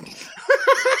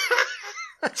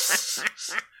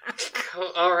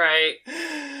 Alright.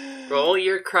 Roll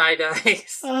your cry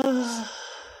dice. Oh,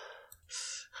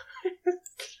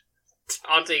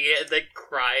 taunting it and then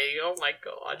crying. Oh my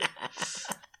god.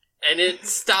 And it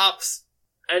stops,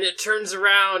 and it turns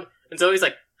around, and Zoe's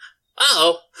like,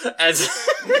 uh-oh, as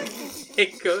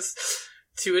it goes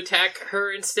to attack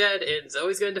her instead, and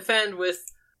Zoe's going to defend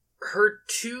with her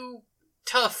too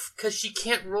tough, because she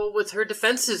can't roll with her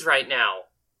defenses right now.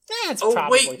 That's Oh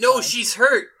probably wait, no, fine. she's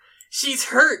hurt. She's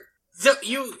hurt.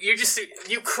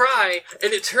 You cry,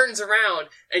 and it turns around,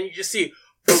 and you just see,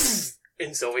 poof,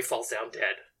 and Zoe falls down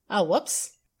dead. Oh,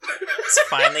 whoops. It's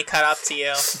finally caught up to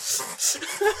you.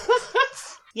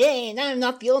 Yay, now I'm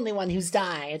not the only one who's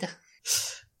died.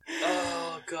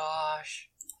 Oh gosh.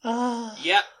 Oh,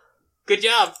 Yep. Good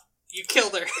job. You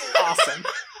killed her. awesome.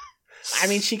 I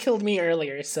mean, she killed me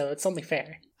earlier, so it's only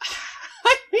fair.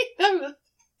 I mean,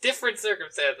 different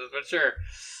circumstances, but sure.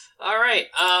 Alright,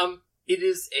 it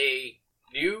is a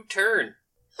new turn.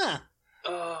 Huh.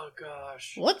 Oh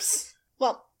gosh. Whoops.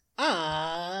 Well,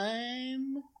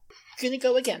 I'm gonna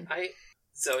go again.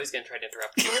 Zoe's gonna try to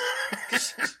interrupt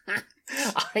you.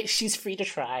 Alright, she's free to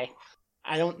try.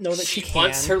 I don't know that she can.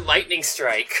 wants her lightning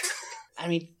strike. I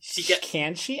mean,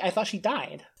 can she? I thought she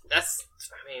died. Let's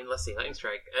see, lightning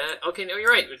strike. Okay, no,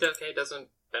 you're right. Okay, it doesn't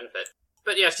benefit.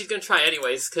 But yeah, she's gonna try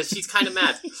anyways, because she's kind of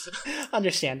mad.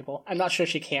 Understandable. I'm not sure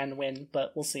she can win,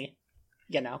 but we'll see.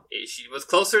 You know. She was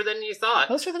closer than you thought.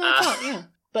 Closer than I thought, yeah.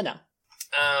 But no.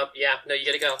 Yeah, no, you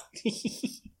gotta go.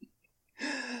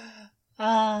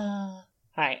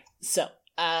 Alright, so,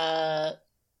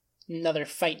 another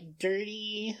fight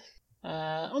dirty.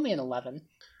 Only an 11.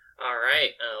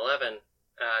 Alright, 11.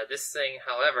 This thing,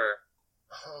 however,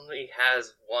 only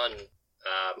has one,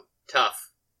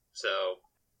 tough. So,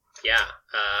 yeah,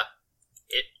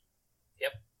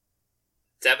 yep.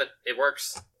 7, it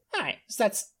works. Alright, so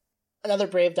that's another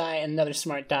brave die and another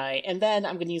smart die, and then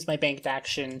I'm gonna use my banked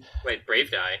action. Wait, brave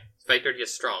die? Fight dirty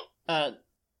is strong.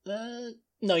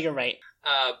 No, you're right.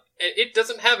 It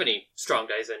doesn't have any strong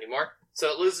dice anymore,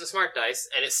 so it loses the smart dice,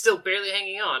 and it's still barely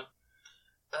hanging on.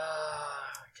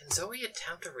 Can Zoe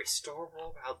attempt a restore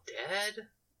roll while dead?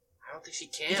 I don't think she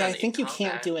can. Yeah, I think you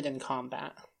can't do it in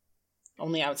combat.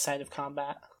 Only outside of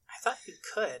combat. I thought you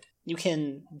could. You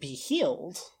can be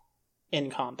healed in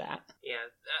combat. Yeah,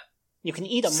 You can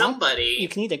eat you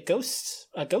can eat a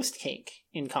ghost cake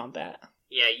in combat.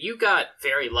 Yeah, you got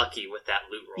very lucky with that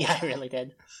loot roll. Yeah, I really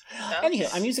did.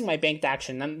 Anywho, I'm using my banked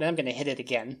action, then I'm going to hit it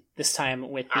again, this time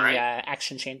with the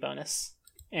action chain bonus.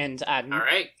 And I'm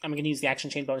going to use the action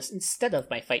chain bonus instead of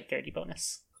my fight dirty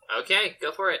bonus. Okay,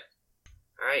 go for it.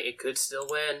 Alright, it could still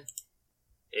win.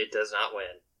 It does not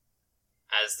win.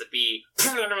 As the bee...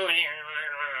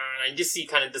 and you see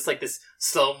kind of just like this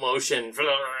slow motion...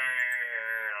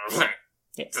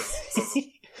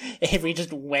 Avery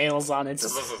just wails on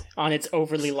its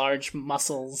overly large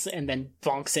muscles and then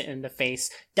bonks it in the face.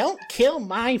 Don't kill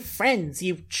my friends,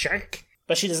 you jerk!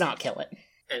 But she does not kill it.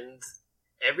 And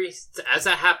as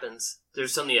that happens,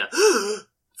 there's suddenly a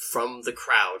from the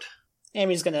crowd.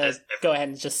 Avery's gonna go ahead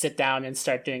and just sit down and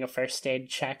start doing a first aid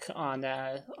check on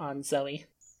Zoe.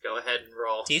 Go ahead and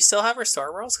roll. Do you still have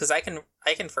restore rolls? Because I can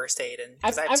first aid, and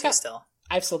because I have 2 still.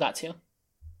 I've still got 2.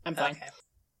 I'm fine. Okay.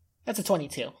 That's a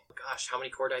 22. Gosh, how many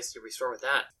core dice do you restore with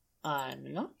that?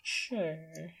 I'm not sure.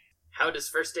 How does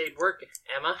first aid work,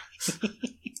 Emma?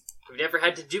 We've never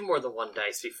had to do more than 1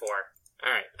 dice before.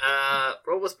 Alright,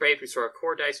 roll with brave, restore a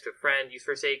core dice to a friend, use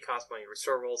first aid, cost money,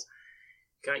 restore rolls.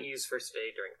 You can't use first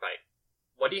aid during fight.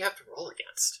 What do you have to roll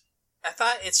against? I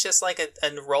thought it's just like a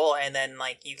roll, and then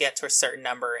like you get to a certain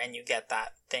number and you get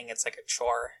that thing. It's like a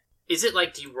chore. Is it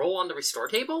like, do you roll on the restore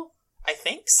table? I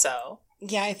think so.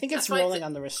 Yeah, I think it's rolling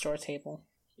on the restore table.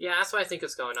 Yeah, that's what I think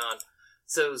is going on.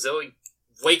 So Zoe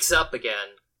wakes up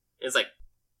again and is like,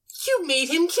 you made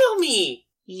him kill me!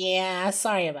 Yeah,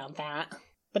 sorry about that.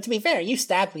 But to be fair, you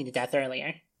stabbed me to death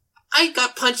earlier. I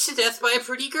got punched to death by a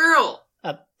pretty girl!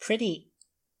 A pretty...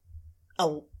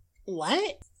 Oh,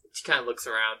 what? She kind of looks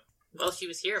around. Well, she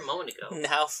was here a moment ago.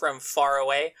 Now from far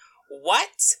away. What?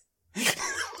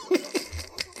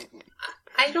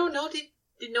 I don't know.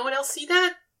 Did no one else see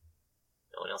that?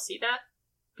 No one else see that?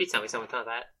 Please tell me someone saw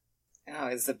that. Oh,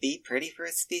 is the bee pretty for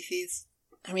its species?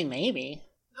 I mean, maybe.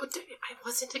 No, it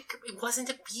wasn't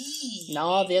a bee.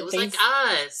 No, it was like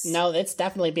us. No, it's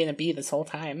definitely been a bee this whole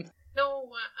time. No,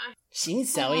 Jeez,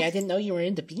 Zoe, I didn't know you were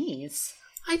into bees.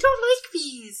 I don't like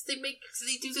bees. They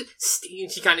do the sting.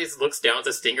 She kind of just looks down at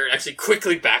the stinger and actually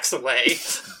quickly backs away.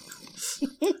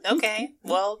 Okay,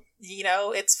 well,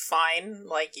 it's fine.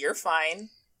 Like, you're fine.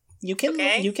 You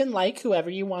can like whoever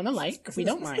you want to like. We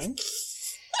don't mind.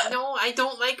 No, I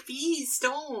don't like bees.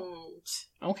 Don't.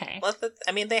 Okay. Well,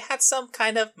 they had some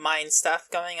kind of mind stuff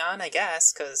going on, I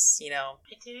guess, because,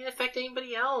 It didn't affect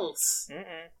anybody else.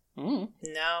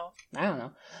 No. I don't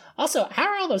know. Also, how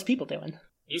are all those people doing?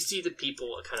 You see the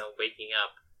people kind of waking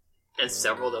up, and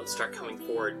several of them start coming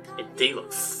forward, and they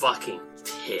look fucking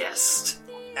pissed.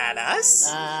 At us?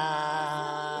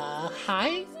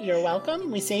 Hi, you're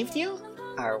welcome. We saved you.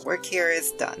 Our work here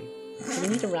is done. Do we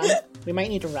need to run? We might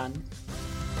need to run.